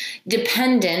become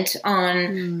dependent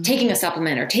on taking a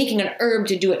supplement or taking an herb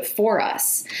to do it for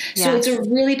us. So it's a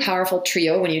really powerful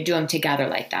trio when you do them together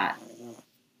like that.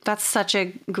 That's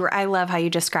I love how you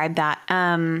describe that,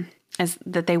 as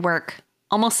that they work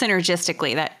almost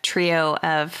synergistically, that trio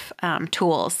of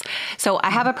tools. So I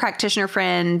have a practitioner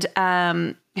friend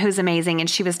who's amazing, and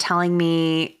she was telling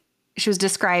me, she was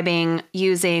describing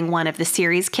using one of the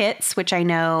series kits, which I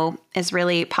know is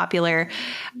really popular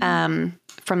from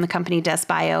the company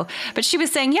Bio. But she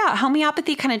was saying,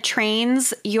 homeopathy kind of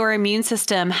trains your immune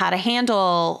system how to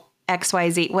handle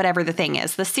XYZ, whatever the thing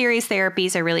is. The series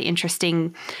therapies are really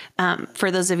interesting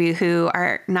for those of you who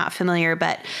are not familiar,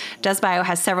 but Bio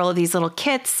has several of these little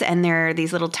kits, and they're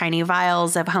these little tiny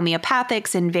vials of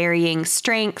homeopathics in varying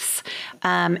strengths.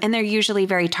 And they're usually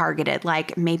very targeted,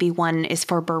 like maybe one is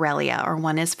for Borrelia, or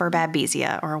one is for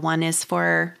Babesia, or one is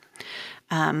for,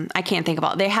 I can't think of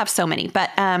all. They have so many, but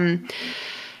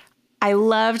I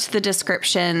loved the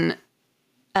description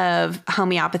of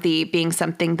homeopathy being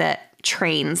something that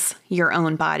trains your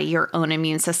own body, your own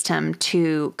immune system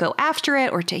to go after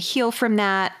it or to heal from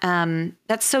that.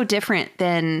 That's so different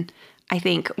than I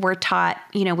think we're taught,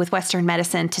 with Western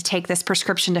medicine, to take this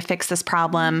prescription to fix this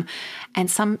problem. And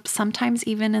sometimes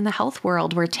even in the health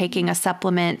world, we're taking a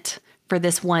supplement for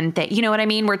this one thing. You know what I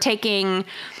mean? We're taking,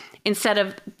 instead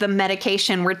of the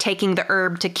medication, we're taking the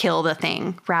herb to kill the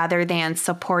thing, rather than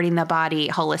supporting the body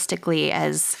holistically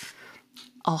as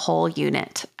a whole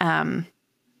unit.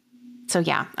 So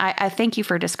I thank you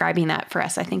for describing that for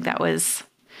us. I think that was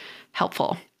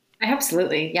helpful.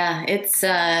 Absolutely. Yeah. It's,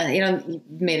 you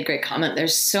made a great comment.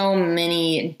 There's so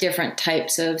many different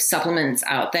types of supplements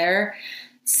out there,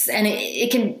 and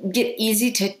it can get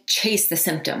easy to chase the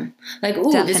symptom. Like,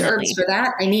 this herb's for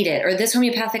that, I need it. Or this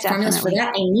homeopathic formula's for that,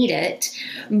 I need it.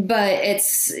 But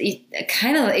it's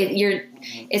kind of,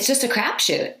 it's just a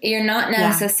crapshoot. You're not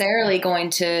necessarily going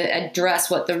to address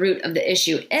what the root of the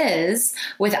issue is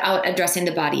without addressing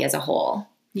the body as a whole.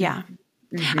 Yeah.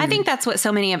 I think that's what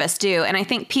so many of us do. And I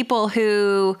think people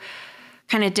who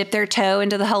kind of dip their toe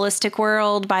into the holistic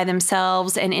world by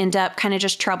themselves and end up kind of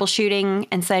just troubleshooting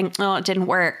and saying, oh, it didn't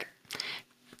work.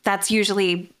 That's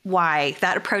usually why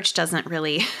that approach doesn't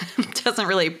really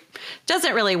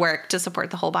work to support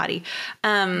the whole body.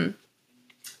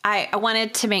 I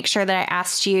wanted to make sure that I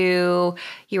asked you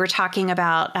were talking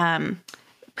about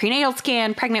prenatal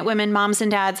scan, pregnant women, moms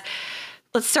and dads.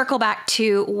 Let's circle back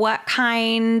to what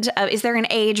kind of, is there an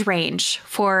age range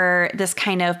for this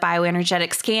kind of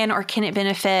bioenergetic scan, or can it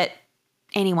benefit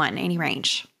anyone, any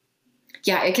range?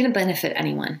 Yeah, it can benefit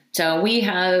anyone. So we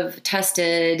have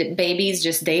tested babies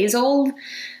just days old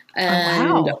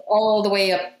and all the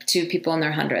way up to people in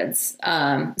their hundreds.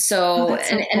 And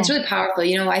it's really powerful.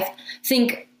 I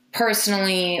think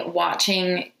personally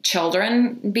watching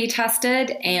children be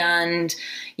tested and,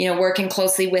 working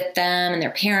closely with them and their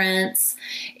parents,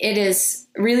 it is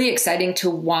really exciting to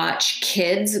watch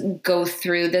kids go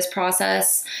through this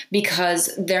process,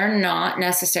 because they're not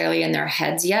necessarily in their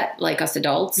heads yet, like us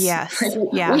adults. Yes.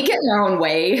 We get in our own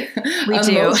way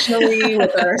emotionally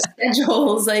with our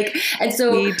schedules. And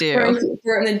so we do.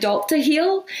 For an adult to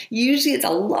heal, usually it's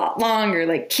a lot longer.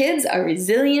 Like, kids are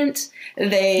resilient.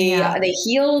 They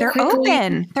heal. They're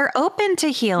quickly. They're open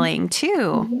to healing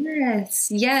too.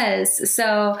 Yes.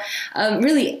 So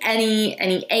really any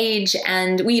age,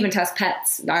 and we even test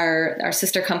pets. Our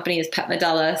sister company is Pet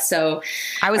Medela. So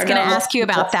I was going to ask you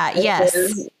about that. Yes.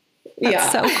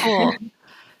 That's so cool.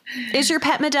 Is your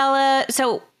Pet Medela,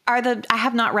 so I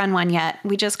have not run one yet.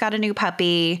 We just got a new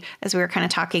puppy, as we were kind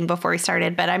of talking before we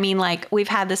started. But I mean, we've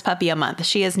had this puppy a month.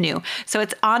 She is new. So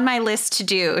it's on my list to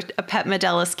do a Pet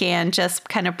Medela scan, just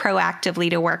kind of proactively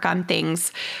to work on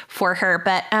things for her.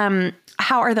 But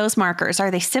how are those markers?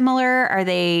 Are they similar? Are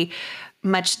they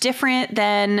much different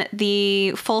than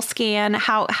the full scan?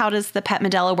 How does the Pet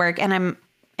Medela work? And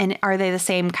are they the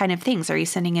same kind of things? Are you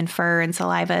sending in fur and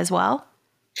saliva as well?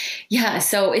 Yeah,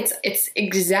 so it's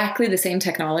exactly the same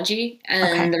technology,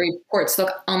 and the reports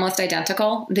look almost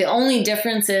identical. The only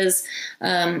difference is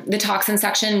the toxin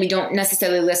section. We don't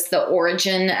necessarily list the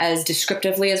origin as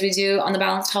descriptively as we do on the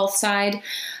balanced health side,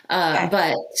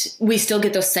 but we still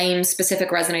get those same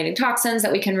specific resonating toxins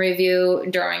that we can review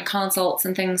during consults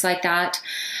and things like that.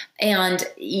 And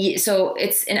so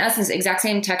it's in essence exact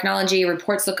same technology.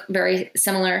 Reports look very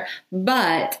similar,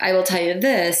 but I will tell you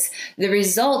this, the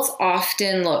results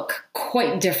often look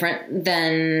quite different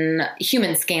than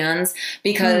human scans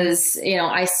because,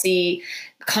 I see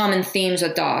common themes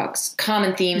with dogs,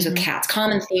 common themes with cats,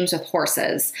 common themes with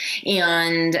horses.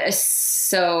 And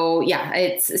so,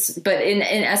 but in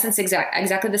essence,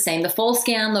 exactly the same. The full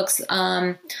scan looks,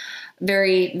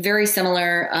 very, very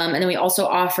similar. And then we also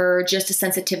offer just a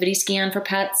sensitivity scan for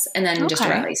pets and then just a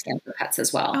reality scan for pets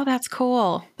as well. Oh, that's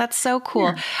cool. That's so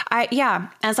cool.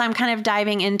 As I'm kind of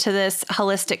diving into this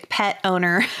holistic pet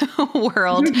owner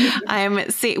world,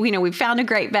 we found a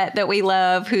great vet that we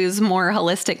love who's more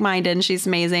holistic minded and she's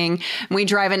amazing. We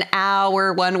drive an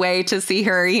hour one way to see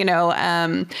her,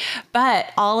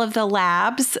 but all of the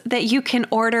labs that you can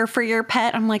order for your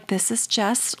pet, I'm like, this is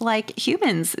just like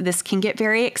humans. This can get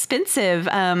very expensive.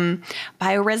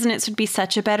 Bioresonance would be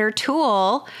such a better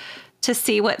tool to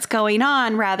see what's going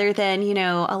on rather than,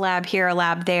 a lab here, a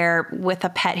lab there with a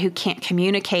pet who can't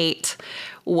communicate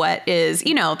what is,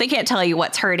 they can't tell you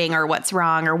what's hurting or what's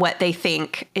wrong or what they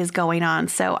think is going on.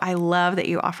 So I love that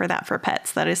you offer that for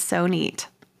pets. That is so neat.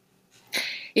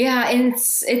 Yeah. And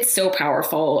it's so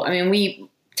powerful. I mean, we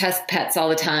test pets all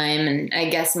the time. And I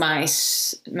guess my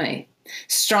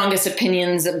strongest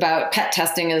opinions about pet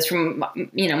testing is from,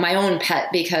 my own pet,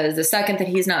 because the second that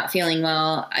he's not feeling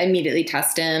well, I immediately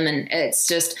test him. And it's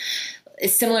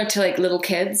similar to like little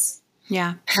kids.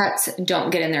 Yeah. Pets don't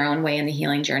get in their own way in the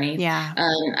healing journey. Yeah.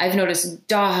 I've noticed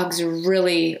dogs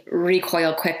really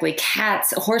recoil quickly.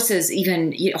 Cats, horses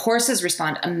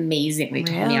respond amazingly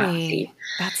to homeopathy.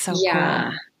 That's so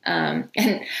cool.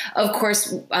 And of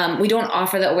course, we don't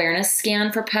offer the awareness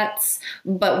scan for pets,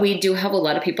 but we do have a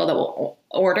lot of people that will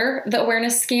order the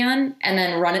awareness scan and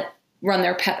then run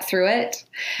their pet through it,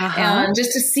 and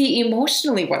just to see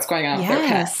emotionally what's going on with their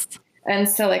pet. And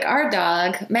so like our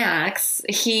dog, Max,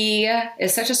 he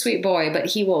is such a sweet boy, but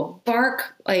he will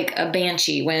bark like a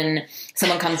banshee when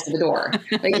someone comes to the door.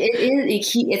 Like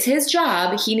it's his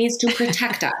job. He needs to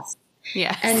protect us.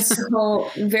 Yeah. And so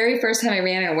very first time I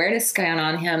ran an awareness scan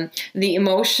on him, the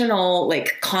emotional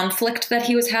like conflict that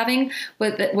he was having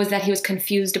was that he was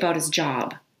confused about his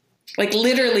job. Like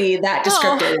literally that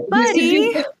descriptive. Oh,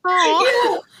 buddy.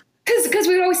 Because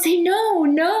we would always say, no.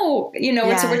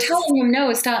 So we're telling him,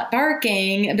 no, stop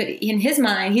barking. But in his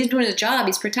mind, he's doing his job.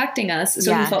 He's protecting us.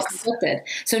 So he felt conflicted.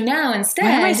 So now instead.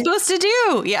 What am I supposed to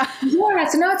do? Yeah. Yeah.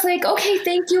 So now it's like, okay,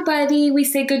 thank you, buddy. We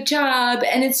say good job.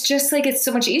 And it's just like, it's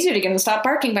so much easier to get him to stop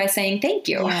barking by saying thank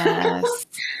you. Yes.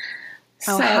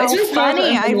 So how it's really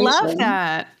funny. I love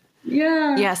that.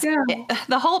 Yeah. Yes. Yeah.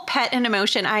 The whole pet and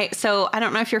emotion. I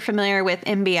don't know if you're familiar with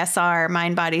MBSR,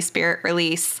 mind, body, spirit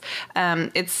release.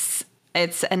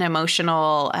 It's an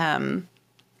emotional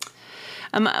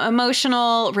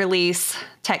release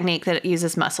technique that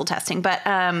uses muscle testing. But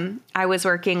I was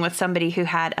working with somebody who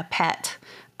had a pet,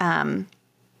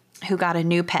 who got a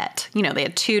new pet. They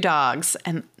had 2 dogs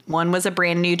and one was a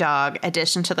brand new dog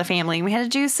addition to the family. And we had to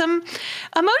do some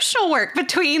emotional work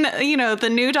between, the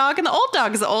new dog and the old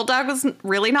dog, because the old dog was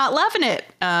really not loving it.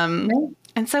 And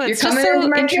so it's just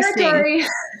so interesting.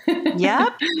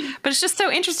 Yep. But it's just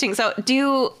so interesting. So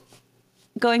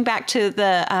going back to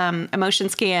the emotion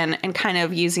scan and kind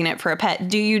of using it for a pet,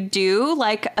 do you do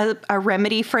like a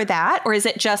remedy for that? Or is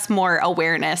it just more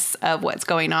awareness of what's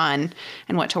going on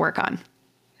and what to work on?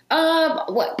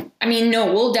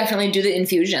 No, we'll definitely do the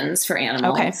infusions for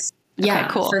animals. Okay. Yeah,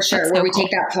 cool. For sure. That's where so we cool.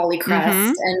 take that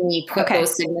polycrest and we put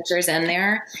those signatures in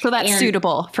there. So that's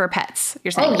suitable for pets,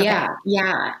 you're saying? Oh, yeah.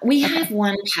 Yeah. We have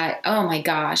one pet. Oh my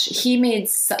gosh. He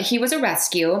was a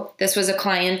rescue. This was a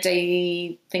client,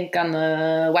 I think on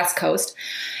the West Coast.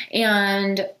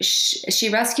 And she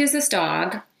rescues this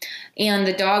dog. And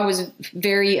the dog was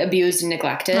very abused and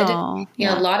neglected. A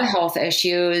lot of health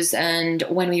issues. And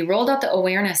when we rolled out the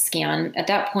awareness scan, at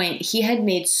that point, he had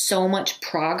made so much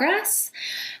progress,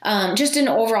 just in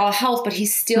overall health, but he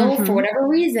still, for whatever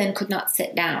reason, could not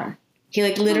sit down. He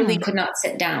literally could not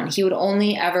sit down. He would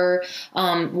only ever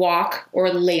walk or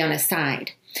lay on his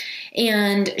side.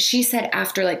 And she said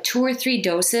after 2 or 3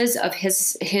 doses of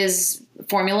his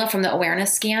formula from the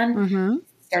awareness scan,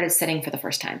 started sitting for the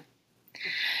first time.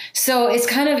 So it's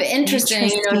kind of interesting,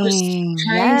 just Interesting.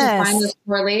 trying to find Yes. those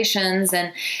correlations.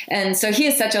 And so he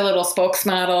is such a little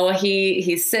spokesmodel.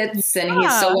 He sits and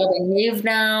he's so Ah, well behaved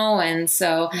now. And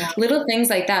so yeah. little things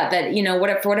like that,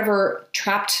 whatever, for whatever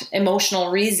trapped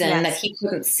emotional reason that Yes. he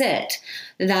couldn't sit,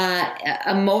 that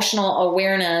emotional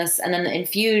awareness and then the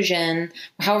infusion,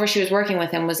 however she was working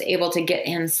with him, was able to get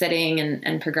him sitting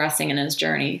and progressing in his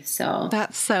journey. So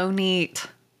That's so neat.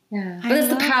 yeah, but I that's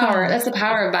the love power. that. That's the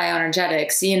power of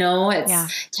bioenergetics. Yeah.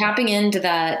 It's tapping into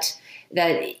that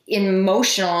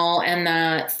emotional and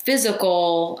that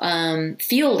physical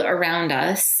field around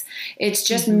us. It's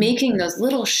just Hmm. making those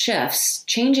little shifts,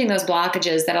 changing those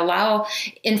blockages that allow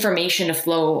information to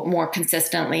flow more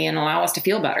consistently and allow us to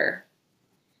feel better.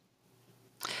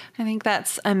 I think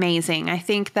that's amazing. I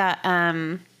think that,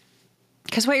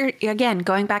 because what you're, again,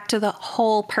 going back to the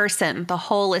whole person, the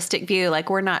holistic view, like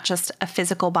we're not just a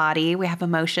physical body, we have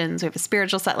emotions, we have a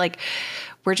spiritual side, like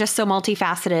we're just so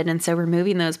multifaceted. And so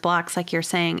removing those blocks, like you're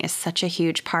saying, is such a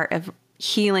huge part of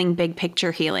healing, big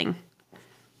picture healing.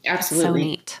 That's so Absolutely.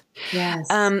 neat. Yes.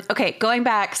 Okay, going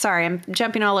back, sorry, I'm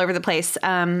jumping all over the place.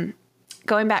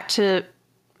 Going back to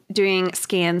doing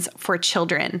scans for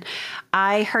children.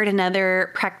 I heard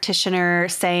another practitioner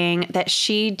saying that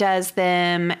she does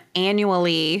them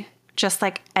annually, just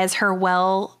like as her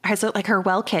well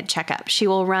kid checkup. She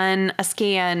will run a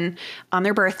scan on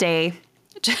their birthday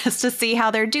just to see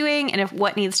how they're doing and if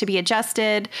what needs to be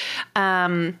adjusted.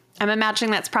 I'm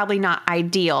imagining that's probably not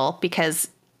ideal because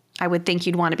I would think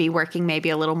you'd want to be working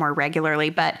maybe a little more regularly,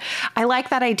 but I like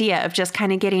that idea of just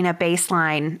kind of getting a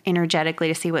baseline energetically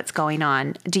to see what's going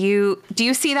on. Do you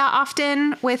see that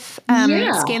often with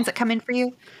Yeah. scans that come in for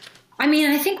you? I mean,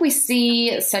 I think we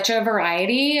see such a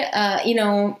variety.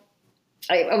 I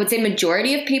would say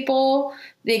majority of people,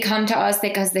 they come to us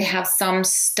because they have some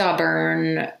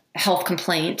stubborn health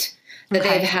complaint that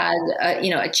they've Okay. had,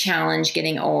 a challenge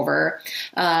getting over.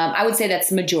 I would say that's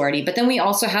the majority. But then we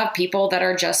also have people that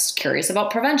are just curious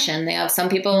about prevention. They have some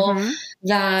people Mm-hmm.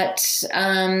 that,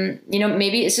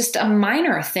 maybe it's just a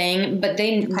minor thing, but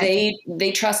Okay.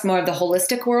 they trust more of the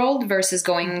holistic world versus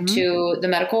going Mm-hmm. to the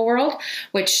medical world,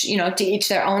 which, to each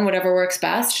their own, whatever works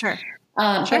best. Sure.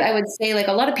 But Sure. I would say, like,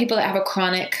 a lot of people that have a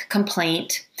chronic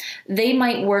complaint, they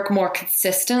might work more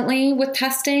consistently with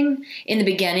testing in the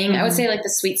beginning. I would Mm-hmm. say, like, the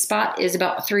sweet spot is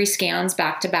about 3 scans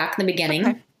back to back in the Okay.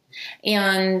 beginning.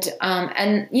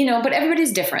 But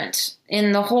everybody's different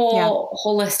in the Yeah. whole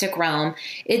holistic realm.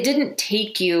 It didn't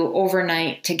take you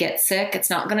overnight to get sick. It's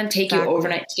not going to take you Exactly.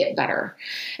 overnight to get better.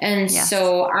 And Yes.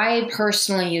 so I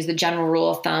personally use the general rule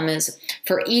of thumb is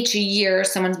for each year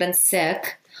someone's been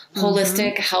sick, Mm-hmm.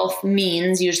 holistic health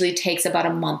means usually takes about a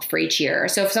month for each year.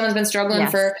 So if someone's been struggling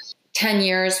Yes. for 10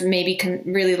 years, maybe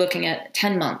really looking at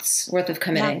 10 months worth of Yeah.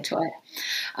 committing to it.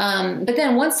 But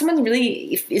then once someone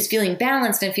really is feeling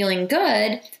balanced and feeling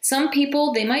good, some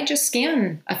people, they might just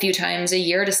scan a few times a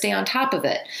year to stay on top of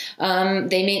it.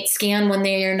 They may scan when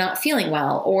they are not feeling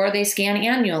well, or they scan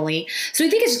annually. So I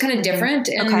think it's just kind of Mm-hmm. different.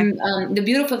 Okay. And the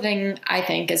beautiful thing, I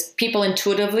think, is people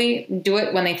intuitively do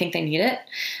it when they think they need it.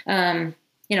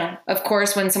 Of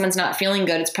course, when someone's not feeling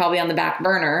good, it's probably on the back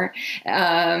burner.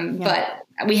 Yeah. But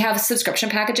we have subscription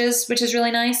packages, which is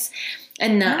really nice.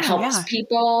 And that Oh, helps yeah.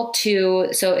 people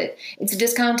it's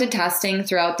discounted testing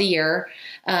throughout the year,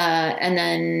 and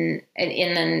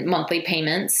then monthly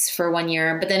payments for 1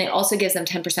 year. But then it also gives them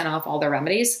 10% off all their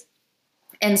remedies.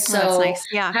 And Oh, that's so nice.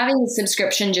 Yeah. having a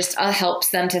subscription just helps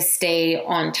them to stay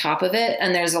on top of it.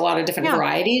 And there's a lot of different Yeah.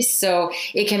 varieties. So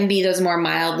it can be those more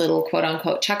mild little quote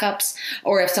unquote checkups,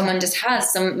 or if someone just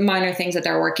has some minor things that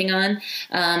they're working on,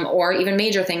 or even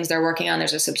major things they're working on,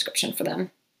 there's a subscription for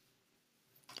them.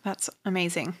 That's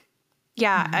amazing.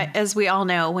 Yeah, as we all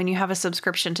know, when you have a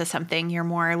subscription to something, you're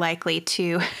more likely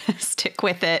to stick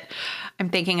with it. I'm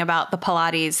thinking about the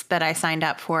Pilates that I signed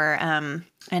up for, and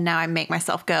now I make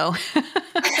myself go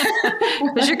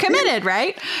because you're committed,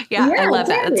 right? Yeah, I Yeah, love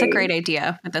that. That's a exactly. great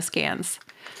idea with the scans.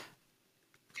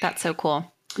 That's so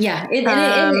cool. Yeah, Um,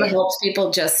 it helps people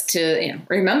just to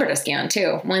remember to scan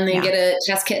too. When they yeah, get a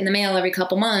test kit in the mail every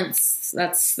couple months,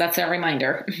 that's a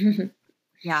reminder.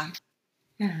 yeah.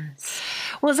 Yes.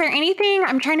 Well, is there anything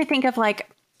I'm trying to think of, like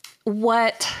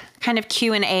what kind of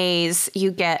Q&As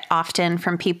you get often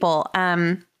from people?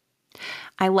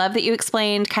 I love that you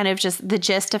explained kind of just the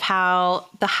gist of how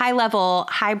the high level,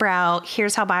 highbrow,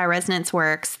 here's how bioresonance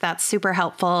works. That's super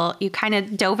helpful. You kind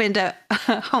of dove into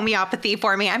homeopathy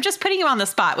for me. I'm just putting you on the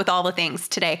spot with all the things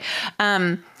today.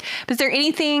 But is there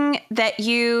anything that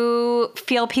you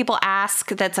feel people ask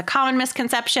that's a common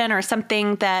misconception or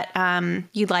something that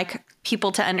you'd like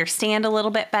people to understand a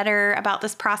little bit better about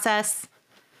this process?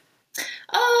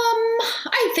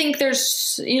 I think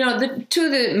there's, the two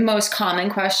of the most common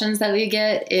questions that we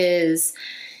get is,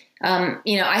 I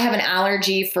have an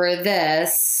allergy for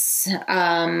this,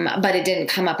 but it didn't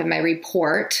come up in my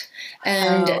report.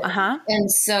 And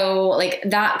so like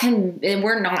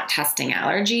we're not testing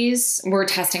allergies. We're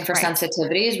testing for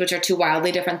sensitivities, which are two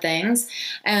wildly different things.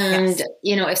 And,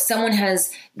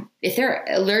 if they're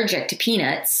allergic to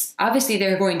peanuts, obviously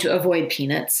they're going to avoid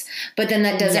peanuts, but then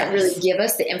that doesn't really give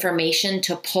us the information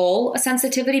to pull a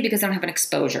sensitivity because they don't have an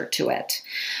exposure to it.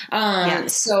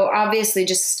 So obviously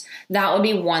that would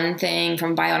be one thing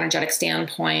from a bioenergetic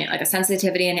standpoint. Like a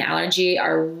sensitivity and an allergy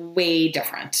are way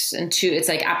different. And it's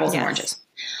like apples and oranges.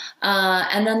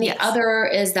 And then the other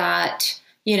is that,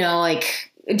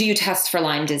 do you test for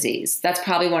Lyme disease? That's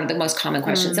probably one of the most common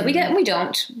questions that we get. And we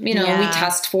don't, we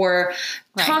test for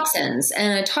toxins,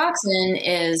 and a toxin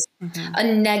is a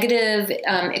negative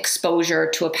exposure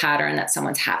to a pattern that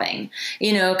someone's having,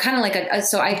 kind of like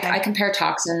I compare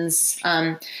toxins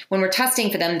when we're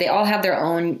testing for them. They all have their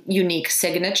own unique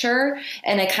signature.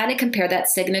 And I kind of compare that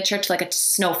signature to like a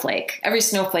snowflake. Every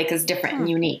snowflake is different and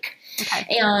unique. Okay.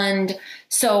 And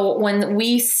so when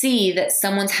we see that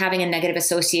someone's having a negative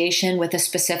association with a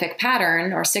specific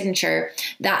pattern or signature,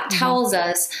 that tells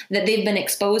us that they've been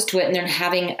exposed to it and they're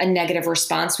having a negative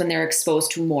response when they're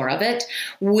exposed to more of it,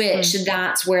 which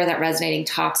that's where that resonating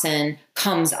toxin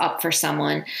comes up for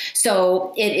someone.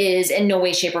 So it is in no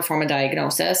way, shape, or form a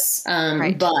diagnosis,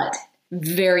 but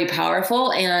very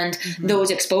powerful. And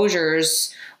those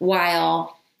exposures,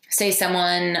 while say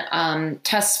someone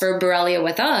tests for Borrelia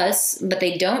with us, but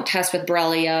they don't test with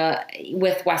Borrelia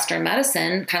with Western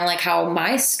medicine, kind of like how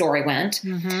my story went.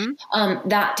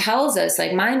 That tells us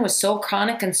like mine was so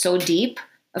chronic and so deep.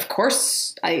 Of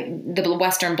course, the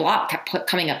Western blot kept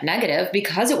coming up negative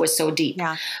because it was so deep.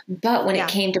 Yeah. But when it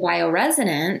came to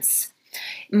bioresonance,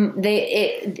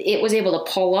 it was able to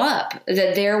pull up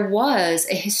that there was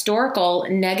a historical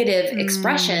negative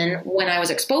expression when I was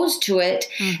exposed to it.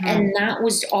 And that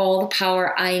was all the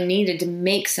power I needed to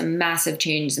make some massive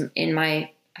changes in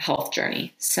my health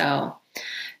journey. So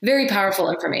very powerful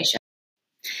information.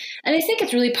 And I think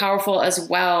it's really powerful as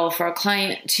well for a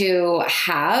client to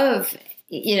have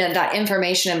that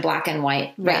information in black and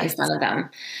white right in front of them,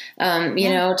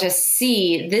 to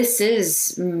see this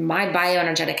is my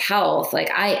bioenergetic health.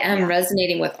 Like I am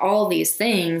resonating with all these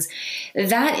things.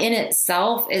 That in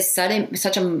itself is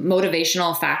such a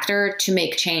motivational factor to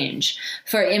make change.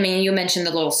 You mentioned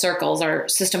the little circles. Our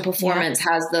system performance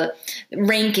has the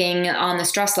ranking on the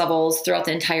stress levels throughout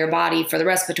the entire body for the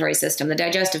respiratory system. The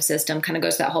digestive system kind of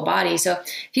goes to that whole body. So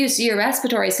if you see your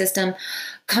respiratory system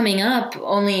coming up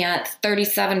only at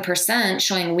 37%,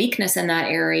 showing weakness in that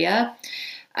area,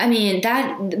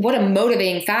 what a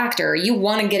motivating factor. You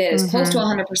want to get it as close to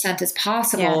 100% as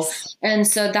possible. Yes. And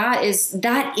so that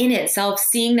in itself,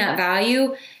 seeing that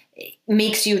value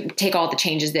makes you take all the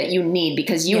changes that you need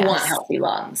because you want healthy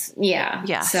lungs. Yeah.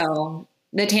 Yeah. So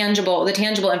the tangible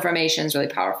information is really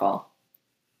powerful.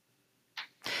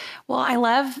 Well, I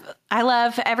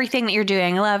love everything that you're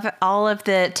doing. I love all of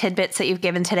the tidbits that you've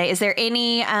given today. Is there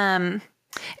any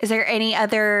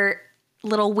other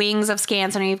little wings of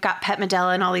scans? I know you've got Pet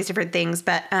Medela and all these different things,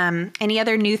 but any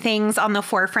other new things on the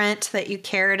forefront that you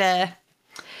care to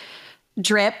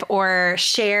drip or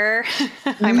share?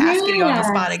 I'm asking you on the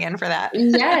spot again for that.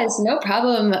 Yes, no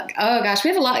problem. Oh gosh, we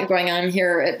have a lot going on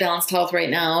here at Balanced Health right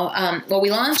now. Well,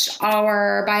 we launched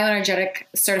our bioenergetic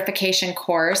certification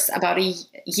course about a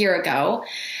year ago,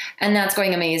 and that's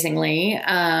going amazingly.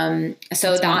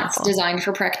 So that's designed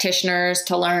for practitioners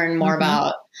to learn more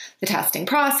about the testing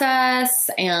process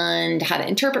and how to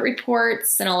interpret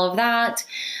reports and all of that.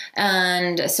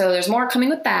 And so there's more coming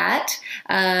with that.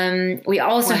 We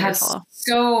also have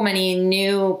so many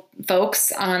new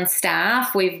folks on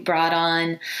staff. We've brought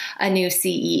on a new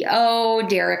CEO,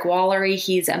 Derek Wallery.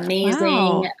 He's amazing.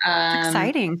 Wow.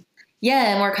 Exciting.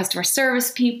 Yeah, more customer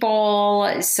service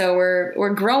people. So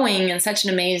we're growing in such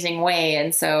an amazing way.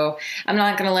 And so I'm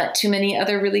not going to let too many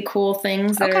other really cool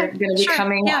things that are going to be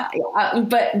coming. Yeah.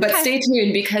 But stay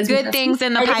tuned because good things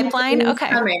in the pipeline. Okay.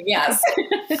 Coming. Yes.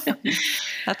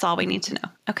 That's all we need to know.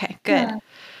 Okay, good. Yeah.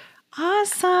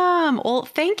 Awesome. Well,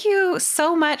 thank you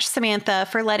so much, Samantha,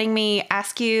 for letting me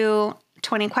ask you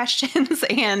 20 questions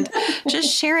and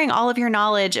just sharing all of your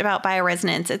knowledge about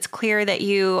bioresonance. It's clear that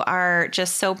you are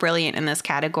just so brilliant in this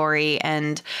category,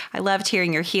 and I loved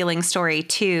hearing your healing story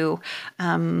too.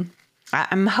 I'm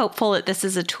hopeful that this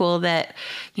is a tool that,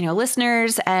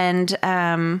 listeners and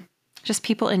just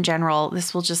people in general,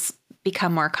 this will just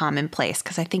become more commonplace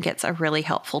because I think it's a really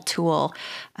helpful tool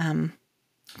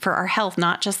for our health,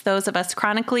 not just those of us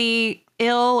chronically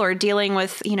ill or dealing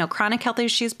with, chronic health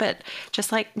issues, but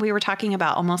just like we were talking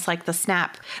about, almost like the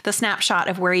snapshot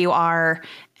of where you are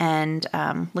and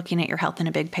looking at your health in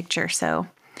a big picture. So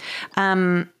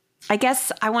I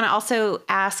guess I want to also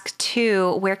ask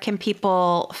too, where can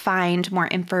people find more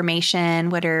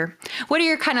information? What are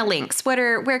your kind of links?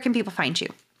 Where can people find you?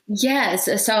 Yes.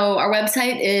 So our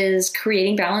website is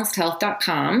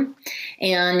creatingbalancedhealth.com,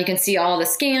 and you can see all the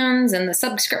scans and the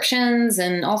subscriptions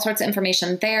and all sorts of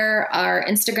information there. Our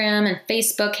Instagram and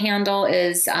Facebook handle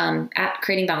is at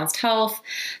Creating Balanced Health.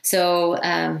 So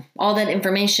all that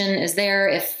information is there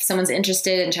if someone's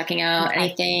interested in checking out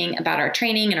anything about our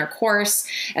training and our course.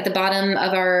 At the bottom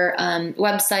of our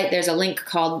website, there's a link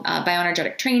called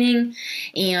Bioenergetic Training.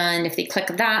 And if they click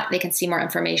that, they can see more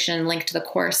information linked to the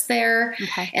course there.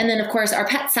 Okay. And then, of course, our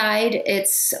pet side,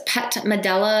 it's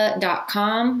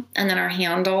petmedella.com. And then our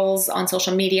handles on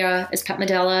social media is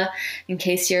petmedella, in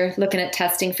case you're looking at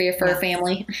testing for your fur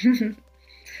family.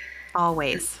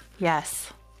 Always.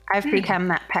 Yes. I've become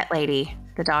that pet lady,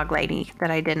 the dog lady that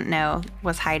I didn't know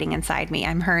was hiding inside me.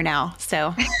 I'm her now.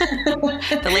 So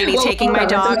the lady taking my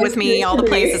dog with me all the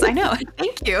places. I know.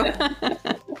 Thank you.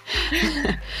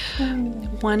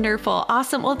 Wonderful.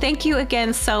 Awesome. Well, thank you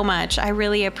again so much. I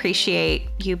really appreciate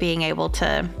you being able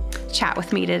to chat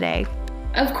with me today.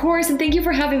 Of course. And thank you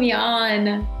for having me on.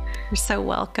 You're so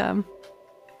welcome.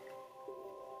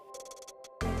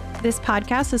 This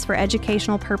podcast is for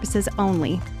educational purposes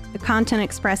only. The content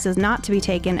expressed is not to be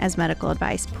taken as medical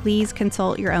advice. Please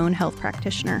consult your own health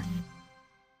practitioner.